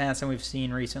base paths than we've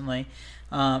seen recently.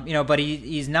 But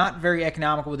he's not very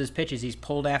economical with his pitches. He's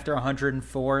pulled after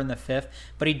 104 in the 5th,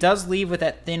 but he does leave with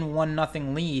that thin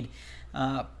 1-0 lead.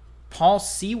 Paul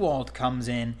Sewald comes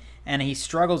in, and he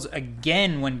struggles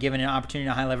again when given an opportunity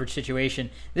in a high leverage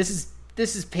situation. This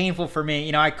is painful for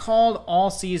me. I called all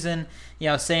season,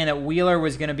 saying that Wheeler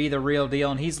was going to be the real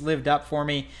deal, and he's lived up for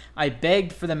me. I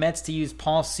begged for the Mets to use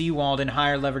Paul Sewald in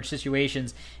higher leverage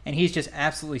situations, and he's just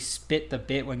absolutely spit the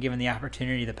bit when given the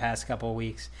opportunity the past couple of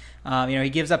weeks. He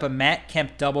gives up a Matt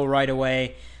Kemp double right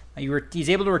away. He's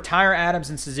able to retire Adams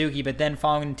and Suzuki, but then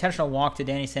following an intentional walk to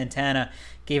Danny Santana,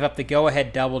 gave up the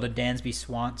go-ahead double to Dansby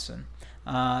Swanson.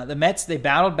 The Mets, they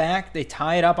battled back. They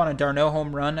tie it up on a d'Arnaud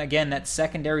home run. Again, that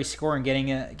secondary scoring,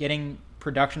 getting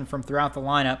production from throughout the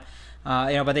lineup.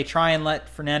 But they try and let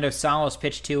Fernando Salas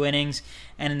pitch 2 innings,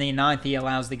 and in the 9th, he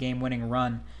allows the game-winning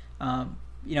run.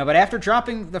 But after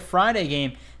dropping the Friday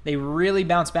game, they really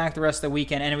bounced back the rest of the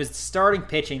weekend, and it was the starting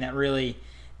pitching that really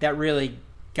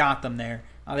got them there.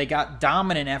 They got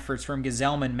dominant efforts from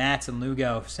Gazelman, Matz, and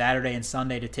Lugo Saturday and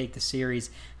Sunday to take the series.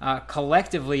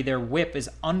 Collectively, their whip is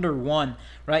under 1.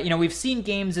 Right? We've seen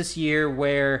games this year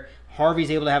where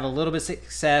Harvey's able to have a little bit of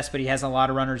success, but he has a lot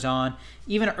of runners on.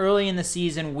 Even early in the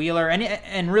season, Wheeler,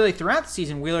 and really throughout the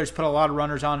season, Wheeler's put a lot of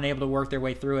runners on and able to work their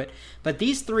way through it. But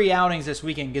these 3 outings this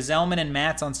weekend, Gazelman and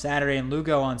Matz on Saturday and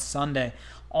Lugo on Sunday,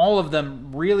 all of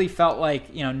them really felt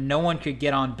like no one could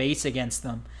get on base against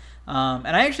them.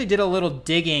 And I actually did a little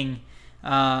digging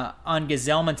on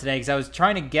Gazelman today because I was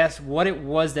trying to guess what it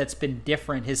was that's been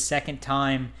different his second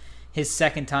time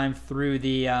through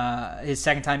his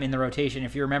second time in the rotation.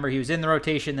 If you remember, he was in the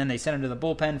rotation, then they sent him to the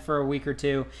bullpen for a week or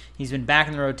 2. He's been back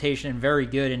in the rotation and very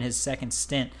good in his second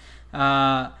stint.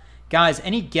 Guys,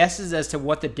 any guesses as to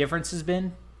what the difference has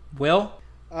been? Will?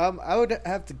 I would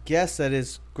have to guess that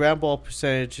his ground ball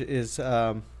percentage is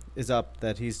up,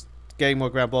 that he's getting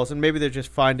more ground balls, and maybe they're just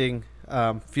finding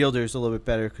fielders a little bit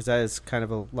better because that is kind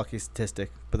of a lucky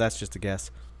statistic, but that's just a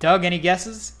guess. Doug, any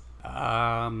guesses?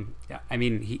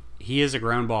 He is a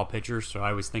ground ball pitcher, so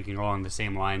I was thinking along the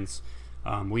same lines.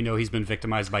 We know he's been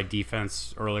victimized by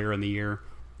defense earlier in the year.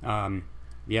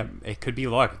 It could be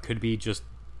luck. It could be just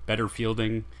better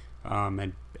fielding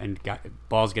and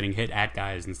balls getting hit at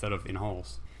guys instead of in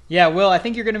holes. Yeah, Will, I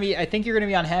think you're gonna be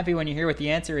unhappy when you hear what the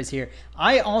answer is here.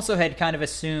 I also had kind of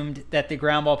assumed that the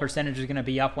ground ball percentage was gonna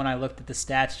be up when I looked at the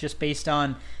stats, just based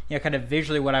on kind of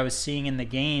visually what I was seeing in the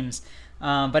games.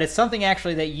 But it's something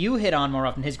actually that you hit on more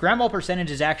often. His ground ball percentage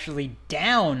is actually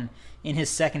down in his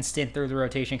second stint through the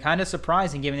rotation. Kind of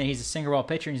surprising given that he's a single ball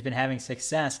pitcher and he's been having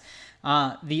success.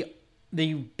 The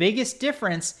biggest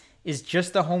difference is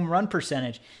just the home run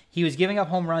percentage. He was giving up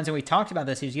home runs, and we talked about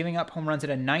this. He was giving up home runs at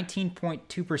a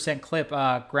 19.2% clip,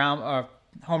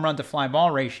 home run to fly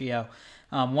ball ratio.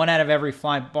 1 out of every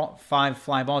 5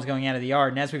 fly balls going out of the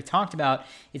yard. And as we've talked about,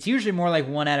 it's usually more like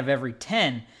 1 out of every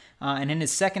 10. And in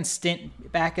his second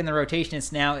stint back in the rotation,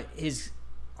 it's now his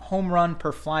home run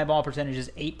per fly ball percentage is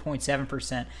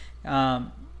 8.7%.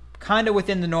 Kind of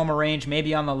within the normal range,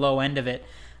 maybe on the low end of it.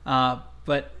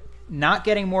 But not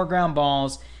getting more ground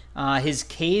balls. His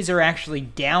Ks are actually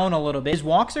down a little bit. His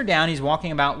walks are down. He's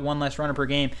walking about 1 less runner per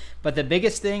game. But the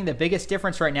biggest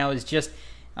difference right now is just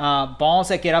balls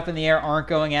that get up in the air aren't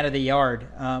going out of the yard,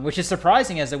 which is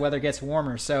surprising as the weather gets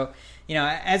warmer. So,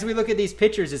 as we look at these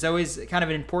pitchers, it's always kind of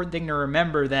an important thing to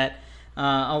remember that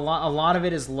a lot of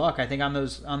it is luck. I think on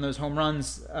those home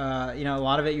runs, a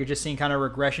lot of it you're just seeing kind of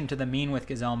regression to the mean with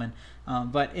Gsellman,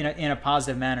 but in a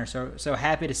positive manner. So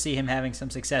happy to see him having some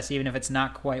success, even if it's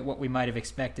not quite what we might have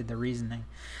expected. The reasoning,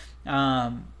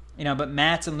 but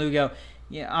Matz and Lugo,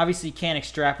 obviously can't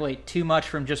extrapolate too much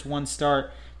from just one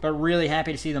start. But really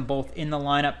happy to see them both in the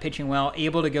lineup, pitching well,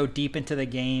 able to go deep into the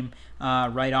game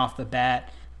right off the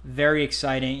bat. Very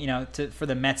exciting, for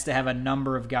the Mets to have a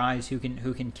number of guys who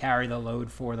can carry the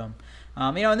load for them.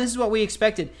 And this is what we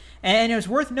expected. And it was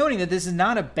worth noting that this is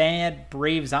not a bad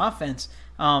Braves offense.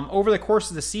 Over the course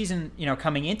of the season,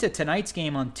 coming into tonight's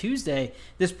game on Tuesday,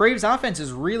 this Braves offense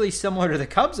is really similar to the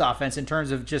Cubs offense in terms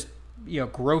of just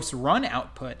gross run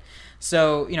output.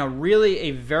 So, really a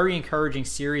very encouraging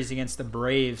series against the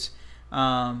Braves.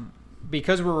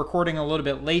 Because we're recording a little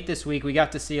bit late this week, we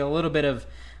got to see a little bit of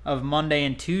Monday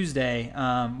and Tuesday.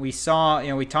 We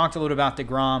talked a little about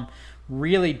DeGrom,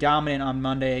 really dominant on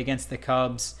Monday against the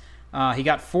Cubs. He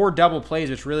got 4 double plays,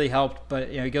 which really helped, but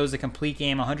he goes the complete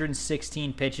game,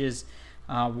 116 pitches,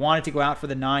 wanted to go out for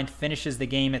the 9th, finishes the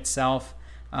game itself.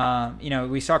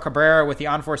 We saw Cabrera with the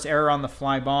unforced error on the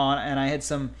fly ball, and I had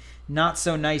some not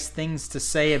so nice things to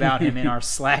say about him in our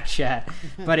Slack chat,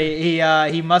 but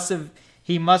he must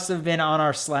have been on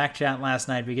our Slack chat last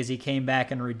night because he came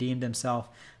back and redeemed himself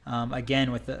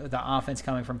again with the offense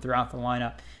coming from throughout the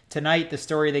lineup. Tonight, the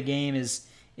story of the game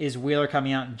is Wheeler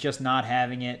coming out and just not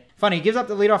having it. Funny, he gives up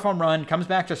the leadoff home run, comes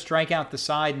back to strike out the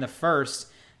side in the first.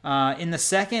 In the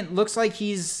second, looks like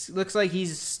he's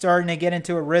starting to get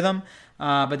into a rhythm,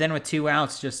 but then with 2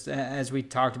 outs, just as we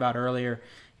talked about earlier,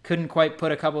 couldn't quite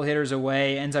put a couple hitters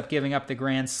away. Ends up giving up the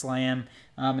grand slam,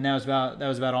 and that was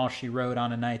about all she wrote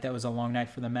on a night. That was a long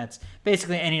night for the Mets.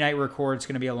 Basically, any night we record, it's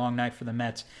going to be a long night for the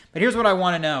Mets. But here's what I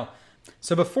want to know.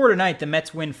 So before tonight, the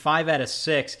Mets win 5 out of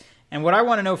 6, and what I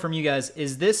want to know from you guys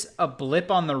is this a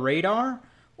blip on the radar,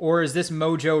 or is this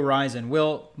mojo rising?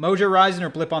 Will mojo rising or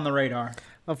blip on the radar?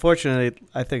 Unfortunately,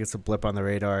 I think it's a blip on the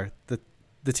radar.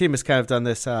 The team has kind of done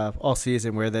this all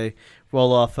season, where they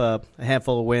roll off a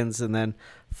handful of wins and then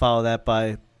follow that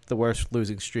by the worst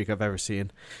losing streak I've ever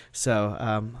seen.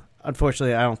 So,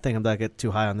 unfortunately, I don't think I'm going to get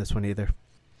too high on this one either.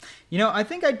 I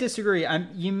think I disagree.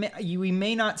 We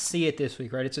may not see it this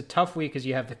week, right? It's a tough week because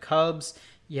you have the Cubs,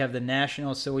 you have the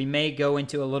Nationals, so we may go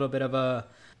into a little bit of a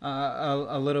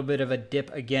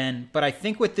dip again. But I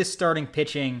think with this starting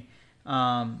pitching,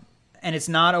 and it's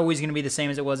not always going to be the same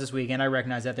as it was this weekend. I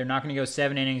recognize that. They're not going to go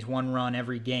 7 innings, 1 run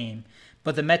every game.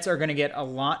 But the Mets are going to get a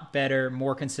lot better,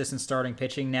 more consistent starting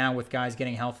pitching now with guys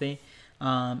getting healthy.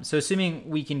 So assuming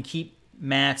we can keep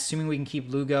Matz, assuming we can keep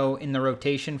Lugo in the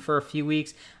rotation for a few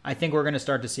weeks, I think we're going to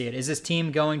start to see it. Is this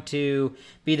team going to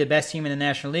be the best team in the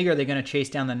National League? Are they going to chase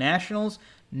down the Nationals?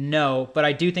 No, but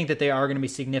I do think that they are going to be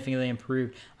significantly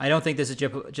improved. I don't think this is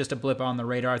just a blip on the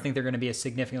radar. I think they're going to be a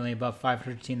significantly above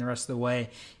 500 team the rest of the way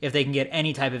if they can get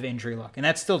any type of injury luck. And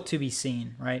that's still to be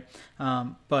seen, right?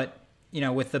 But,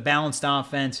 with the balanced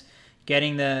offense,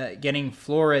 getting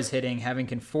Flores hitting, having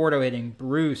Conforto hitting,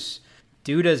 Bruce,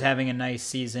 Duda's having a nice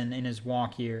season in his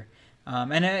walk year.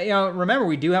 Remember,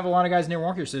 we do have a lot of guys near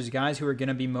walk year, so there's guys who are going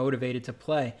to be motivated to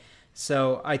play.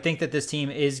 So I think that this team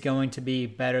is going to be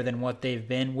better than what they've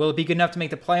been. Will it be good enough to make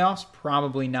the playoffs?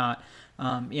 Probably not.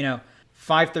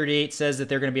 538 says that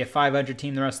they're going to be a 500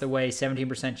 team the rest of the way,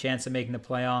 17% chance of making the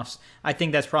playoffs. I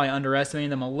think that's probably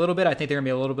underestimating them a little bit. I think they're going to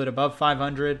be a little bit above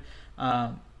 500,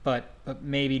 but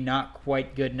maybe not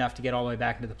quite good enough to get all the way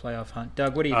back into the playoff hunt.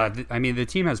 Doug, what do you think? The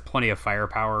team has plenty of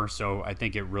firepower, so I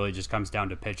think it really just comes down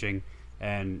to pitching.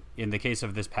 And in the case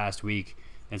of this past week,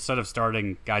 instead of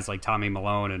starting guys like Tommy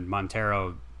Milone and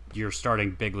Montero, you're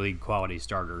starting big league quality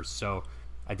starters. So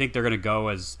I think they're going to go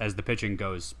as the pitching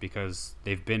goes because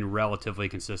they've been relatively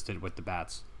consistent with the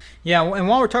bats. Yeah, and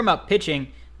while we're talking about pitching,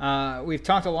 we've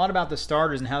talked a lot about the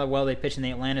starters and how well they pitched in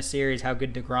the Atlanta series, how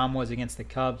good DeGrom was against the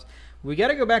Cubs. we got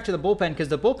to go back to the bullpen because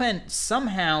the bullpen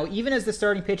somehow, even as the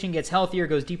starting pitching gets healthier,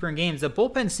 goes deeper in games, the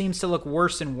bullpen seems to look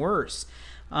worse and worse.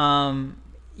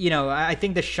 I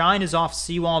think the shine is off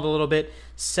Sewald a little bit.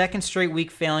 Second straight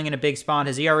week failing in a big spot.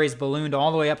 His ERA's ballooned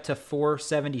all the way up to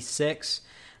 4.76.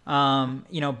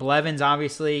 Blevins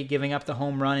obviously giving up the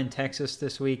home run in Texas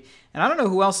this week. And I don't know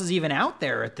who else is even out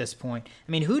there at this point.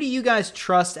 I mean, who do you guys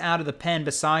trust out of the pen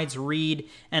besides Reed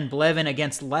and Blevin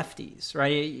against lefties,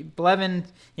 right? Blevin,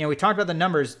 we talked about the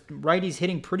numbers. Righties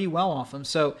hitting pretty well off him.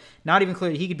 So not even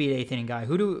clear he could be an eighth inning guy.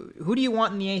 Who do you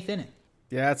want in the eighth inning?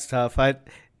 Yeah, that's tough. I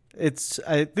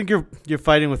think you're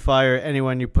fighting with fire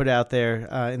anyone you put out there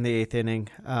in the eighth inning.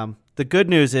 The good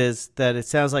news is that it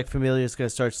sounds like Familia is going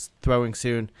to start throwing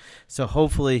soon, so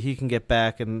hopefully he can get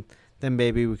back, and then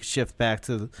maybe we can shift back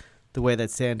to the way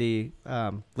that Sandy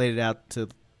laid it out to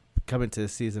come into the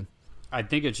season. I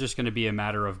think it's just going to be a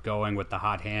matter of going with the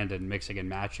hot hand and mixing and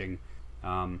matching.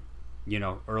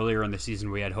 Earlier in the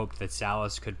season we had hoped that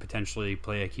Salas could potentially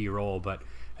play a key role, but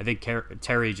I think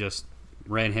Terry just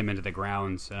ran him into the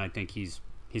grounds, and I think he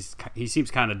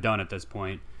seems kind of done at this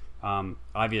point.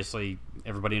 Obviously,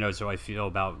 everybody knows how I feel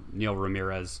about Neil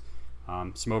Ramirez.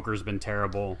 Smoker's been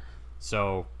terrible,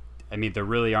 so I mean there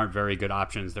really aren't very good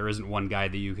options. There isn't one guy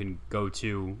that you can go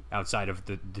to outside of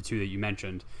the two that you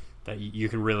mentioned that you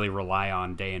can really rely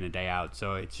on day in and day out.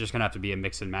 So it's just gonna have to be a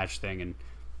mix and match thing, and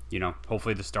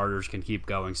hopefully the starters can keep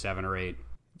going 7 or 8.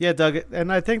 Yeah, Doug,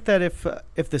 and I think that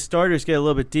if the starters get a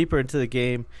little bit deeper into the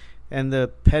game and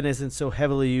the pen isn't so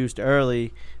heavily used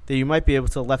early, that you might be able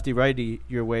to lefty-righty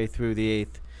your way through the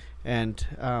eighth. And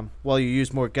while you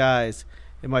use more guys,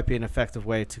 it might be an effective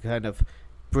way to kind of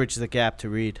bridge the gap to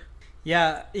Reed.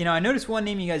 Yeah, I noticed one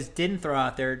name you guys didn't throw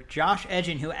out there, Josh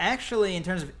Edgin, who actually, in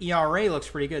terms of ERA, looks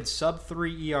pretty good,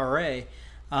 sub-3 ERA.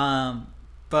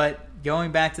 But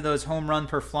going back to those home run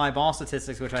per fly ball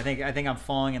statistics, which I think I'm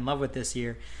falling in love with this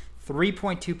year,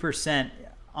 3.2%.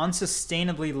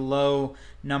 Unsustainably low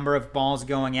number of balls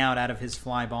going out of his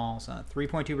fly balls.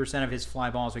 3.2% of his fly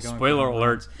balls are going. Spoiler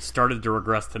alert: started to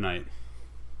regress tonight.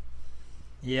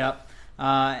 Yep.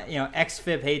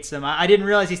 XFIP hates him. I didn't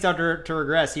realize he started to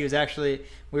regress. He was actually.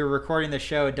 We were recording the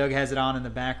show. Doug has it on in the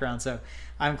background, so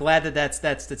I'm glad that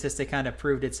statistic kind of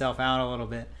proved itself out a little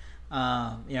bit.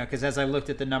 Because as I looked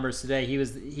at the numbers today, he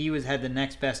had the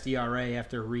next best ERA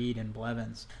after Reed and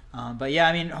Blevins. But yeah,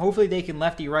 I mean, hopefully they can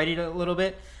lefty-righty it a little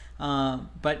bit.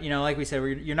 But like we said,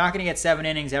 you're not going to get 7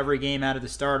 innings every game out of the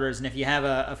starters, and if you have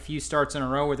a few starts in a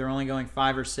row where they're only going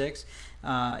 5 or 6,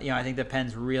 I think the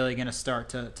pen's really going to start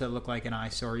to look like an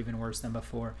eyesore, even worse than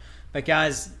before. But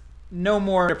guys, no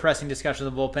more depressing discussion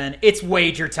of the bullpen. It's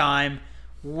wager time.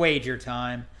 Wager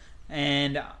time.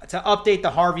 And to update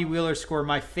the Harvey Wheeler score,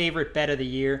 my favorite bet of the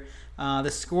year, the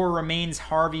score remains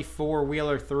Harvey 4,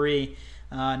 Wheeler 3,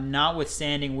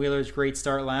 notwithstanding Wheeler's great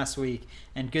start last week.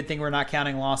 And good thing we're not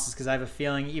counting losses because I have a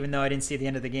feeling, even though I didn't see the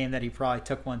end of the game, that he probably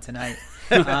took one tonight.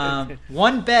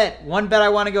 One bet I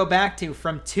want to go back to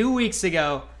from 2 weeks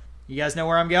ago. You guys know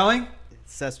where I'm going?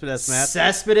 Cespedes Mats.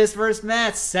 Cespedes versus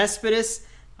Mats. Cespedes.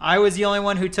 I was the only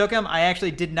one who took him. I actually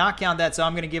did not count that, so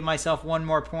I'm going to give myself one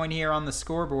more point here on the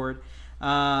scoreboard.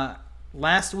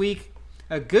 Last week,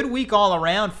 a good week all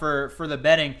around for the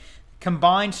betting.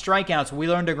 Combined strikeouts,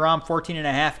 Wheeler and DeGrom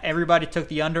 14.5. Everybody took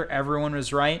the under. Everyone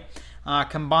was right.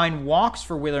 Combined walks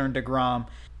for Wheeler and DeGrom.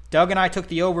 Doug and I took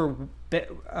the over.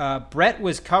 Brett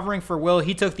was covering for Will.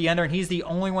 He took the under, and he's the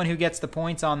only one who gets the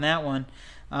points on that one.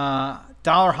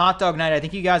 Dollar hot dog night. I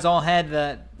think you guys all had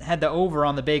the over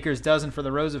on the Baker's dozen for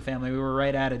the Rosa family. We were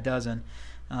right at a dozen.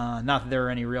 Not that there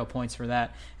were any real points for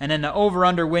that. And then the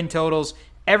over-under win totals.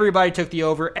 Everybody took the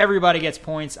over. Everybody gets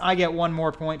points. I get one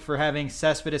more point for having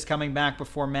Cespedes coming back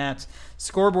before Mats.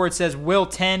 Scoreboard says Will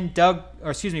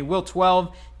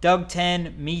 12, Doug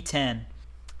 10, me 10.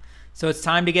 So it's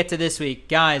time to get to this week.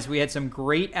 Guys, we had some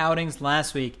great outings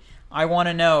last week. I want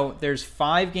to know, there's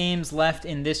 5 games left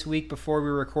in this week before we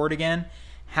record again.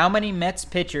 How many Mets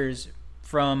pitchers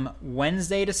from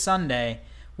Wednesday to Sunday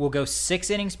will go 6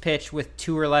 innings pitched with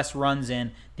 2 or less runs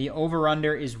in? The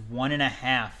over-under is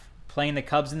 1.5. Playing the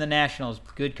Cubs and the Nationals,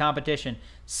 good competition.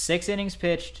 6 innings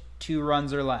pitched, 2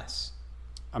 runs or less.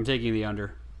 I'm taking the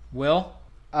under. Will?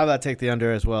 I'm about to take the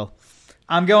under as well.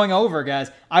 I'm going over, guys.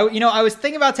 I was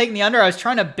thinking about taking the under. I was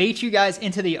trying to bait you guys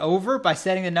into the over by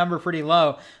setting the number pretty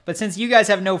low. But since you guys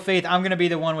have no faith, I'm going to be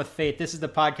the one with faith. This is the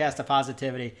podcast of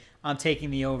positivity. I'm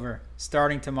taking the over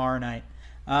starting tomorrow night.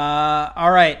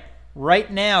 All right. Right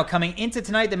now, coming into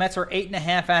tonight, the Mets are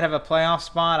 8.5 out of a playoff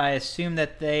spot. I assume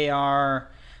that they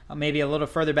are maybe a little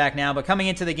further back now. But coming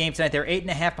into the game tonight, they're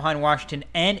 8.5 behind Washington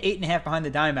and 8.5 behind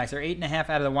the Diamondbacks. They're 8.5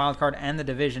 out of the wild card and the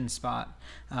division spot,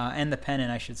 and the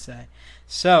pennant, I should say.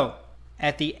 So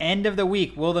at the end of the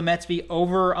week, will the Mets be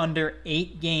over or under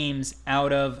 8 games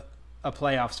out of a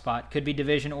playoff spot? Could be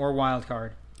division or wild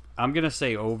card. I'm going to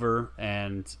say over,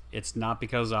 and it's not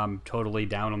because I'm totally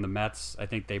down on the Mets. I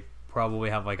think they probably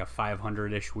have like a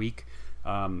 500-ish week.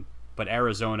 But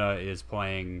Arizona is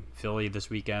playing Philly this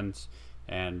weekend,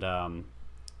 and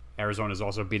Arizona is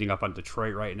also beating up on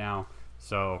Detroit right now.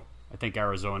 So I think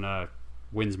Arizona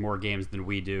wins more games than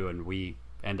we do, and we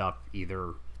end up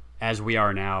either as we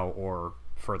are now or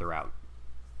further out.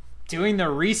 Doing the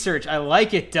research. I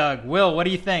like it, Doug. Will, what do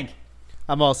you think?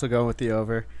 I'm also going with the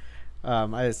over.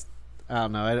 I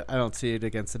don't know. I don't see it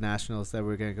against the Nationals that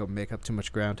we're going to go make up too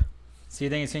much ground. So you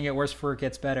think it's going to get worse before it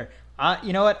gets better?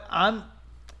 You know what?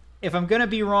 If I'm going to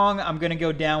be wrong, I'm going to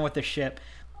go down with the ship.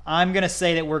 I'm going to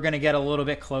say that we're going to get a little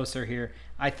bit closer here.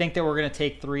 I think that we're going to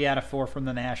take 3 out of 4 from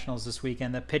the Nationals this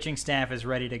weekend. The pitching staff is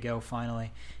ready to go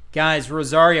finally. Guys,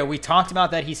 Rosario, we talked about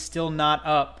that. He's still not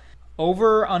up.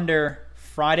 Over or under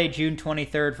Friday, June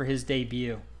 23rd for his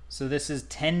debut. So this is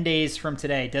 10 days from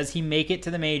today. Does he make it to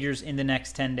the majors in the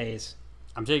next 10 days?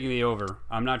 I'm taking the over.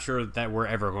 I'm not sure that we're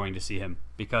ever going to see him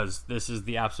because this is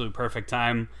the absolute perfect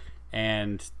time,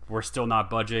 and we're still not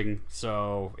budging.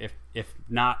 So if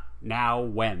not now,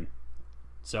 when?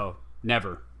 So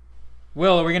never.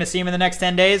 Will, are we going to see him in the next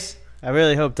 10 days? I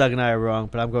really hope Doug and I are wrong,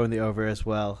 but I'm going the over as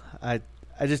well. I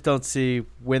just don't see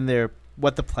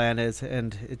what the plan is,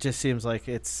 and it just seems like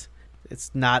it's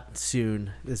not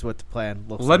soon is what the plan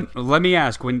looks like. Let me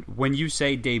ask, when you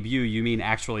say debut, you mean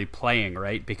actually playing,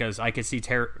 right? Because I could see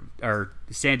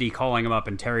Sandy calling him up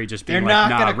and Terry just being They're like,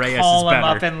 not nah, going Reyes to call is him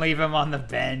better. up and leave him on the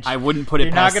bench. I wouldn't put it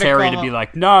They're past not gonna Terry call to be him.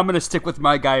 like, no, I'm going to stick with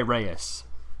my guy Reyes.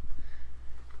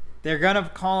 They're going to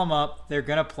call him up. They're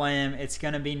going to play him. It's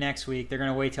going to be next week. They're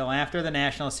going to wait till after the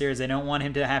National Series. They don't want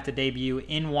him to have to debut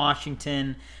in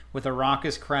Washington with a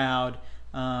raucous crowd,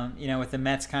 with the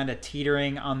Mets kind of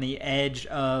teetering on the edge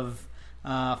of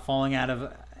falling out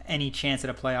of any chance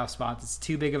at a playoff spot. It's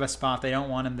too big of a spot. They don't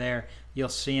want him there. You'll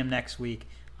see him next week.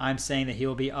 I'm saying that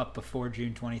he'll be up before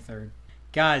June 23rd.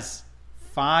 Guys,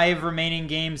 5 remaining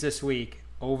games this week.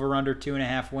 Over under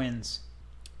 2.5 wins.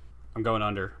 I'm going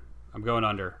under.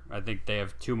 I think they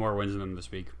have 2 more wins than them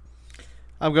this week.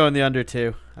 I'm going the under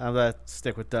too. I'm going to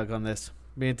stick with Doug on this.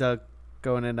 Me and Doug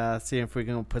going and seeing if we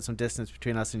can put some distance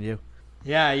between us and you.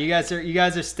 Yeah, you guys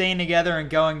are staying together and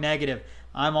going negative.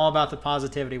 I'm all about the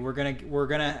positivity. We're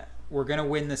gonna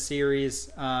win the series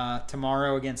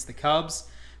tomorrow against the Cubs.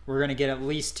 We're gonna get at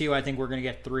least 2. I think we're gonna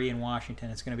get 3 in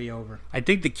Washington. It's gonna be over. I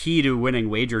think the key to winning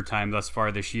wager time thus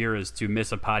far this year is to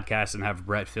miss a podcast and have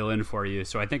Brett fill in for you.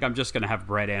 So I think I'm just gonna have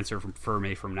Brett answer for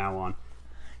me from now on.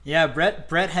 Yeah,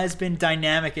 Brett has been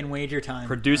dynamic in wager time.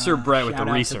 Producer Brett with the shout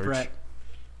out to research. Brett.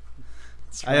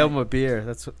 That's I right. owe him a beer.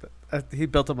 That's what he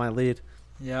built up my lead.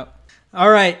 Yep. All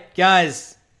right,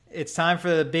 guys, it's time for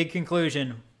the big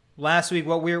conclusion. Last week,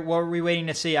 what were we waiting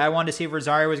to see? I wanted to see if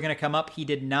Rosario was going to come up. He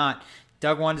did not.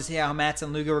 Doug wanted to see how Matz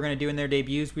and Lugo were going to do in their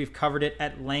debuts. We've covered it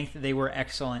at length. They were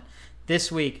excellent.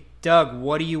 This week, Doug,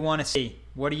 what do you want to see?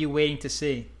 What are you waiting to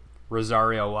see?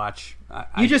 Rosario watch.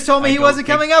 You just told me he wasn't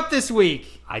coming up this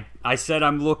week. I said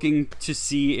I'm looking to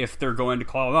see if they're going to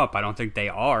call him up. I don't think they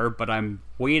are, but I'm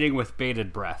waiting with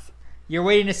bated breath. You're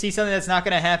waiting to see something that's not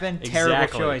going to happen? Terrible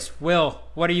Exactly. choice. Will,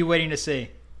 what are you waiting to see?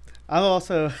 I'm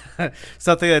also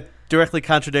something that directly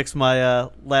contradicts my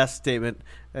last statement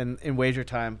in wager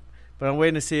time. But I'm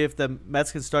waiting to see if the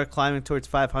Mets can start climbing towards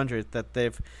 500. That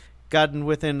they've gotten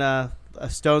within a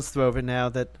stone's throw of it now.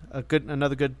 That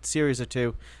another good series or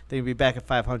 2, they can be back at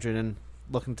 500 and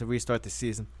looking to restart the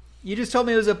season. You just told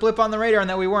me it was a blip on the radar and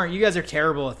that we weren't. You guys are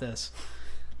terrible at this.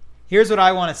 Here's what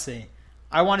I want to see.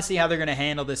 I want to see how they're going to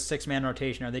handle this 6-man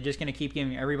rotation. Are they just going to keep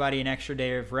giving everybody an extra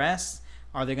day of rest?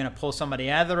 Are they going to pull somebody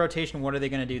out of the rotation? What are they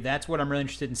going to do? That's what I'm really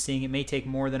interested in seeing. It may take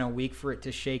more than a week for it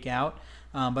to shake out.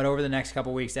 But over the next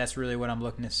couple weeks, that's really what I'm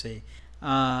looking to see.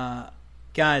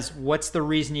 Guys, what's the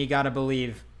reason you got to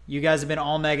believe? You guys have been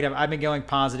all negative. I've been going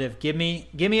positive. Give me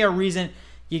a reason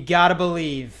you got to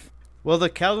believe. Well, the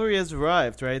cavalry has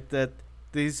arrived, right? That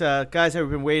these guys that have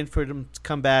been waiting for them to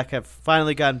come back have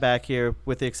finally gotten back here,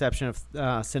 with the exception of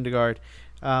Syndergaard.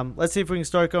 Let's see if we can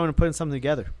start going and putting something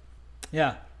together.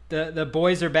 Yeah, the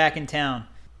boys are back in town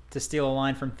to steal a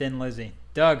line from Thin Lizzy.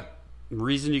 Doug.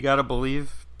 Reason you got to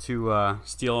believe to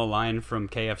steal a line from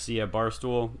KFC at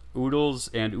Barstool, oodles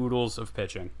and oodles of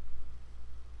pitching.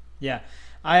 Yeah,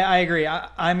 I agree.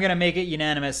 I'm going to make it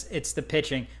unanimous. It's the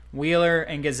pitching. Wheeler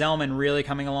and Gazelman really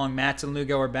coming along. Matz and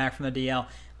Lugo are back from the DL.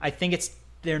 I think it's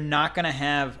they're not going to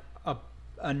have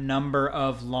a number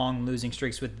of long losing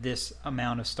streaks with this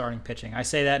amount of starting pitching. I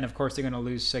say that, and of course they're going to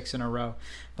lose 6 in a row.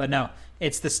 But no,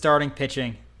 it's the starting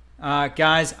pitching.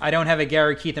 Guys, I don't have a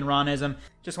Gary, Keith, and Ronism.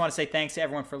 Just want to say thanks to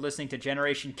everyone for listening to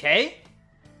Generation K.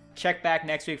 Check back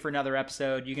next week for another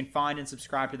episode. You can find and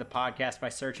subscribe to the podcast by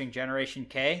searching Generation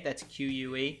K, that's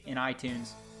QUE, in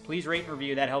iTunes. Please rate and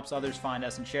review. That helps others find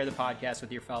us, and share the podcast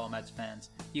with your fellow Mets fans.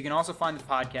 You can also find the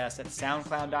podcast at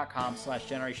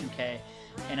soundcloud.com/GenerationK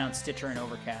and on Stitcher and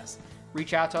Overcast.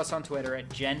 Reach out to us on Twitter at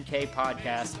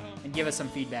GenKPodcast and give us some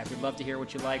feedback. We'd love to hear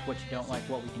what you like, what you don't like,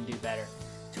 what we can do better.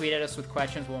 Tweet at us with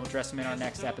questions. We'll address them in our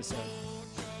next episode.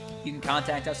 You can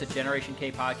contact us at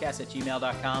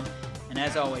GenerationKPodcast@gmail.com. And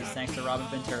as always, thanks to Robin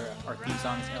Ventura. Our theme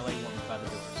song is LA Woman by The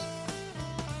Doors.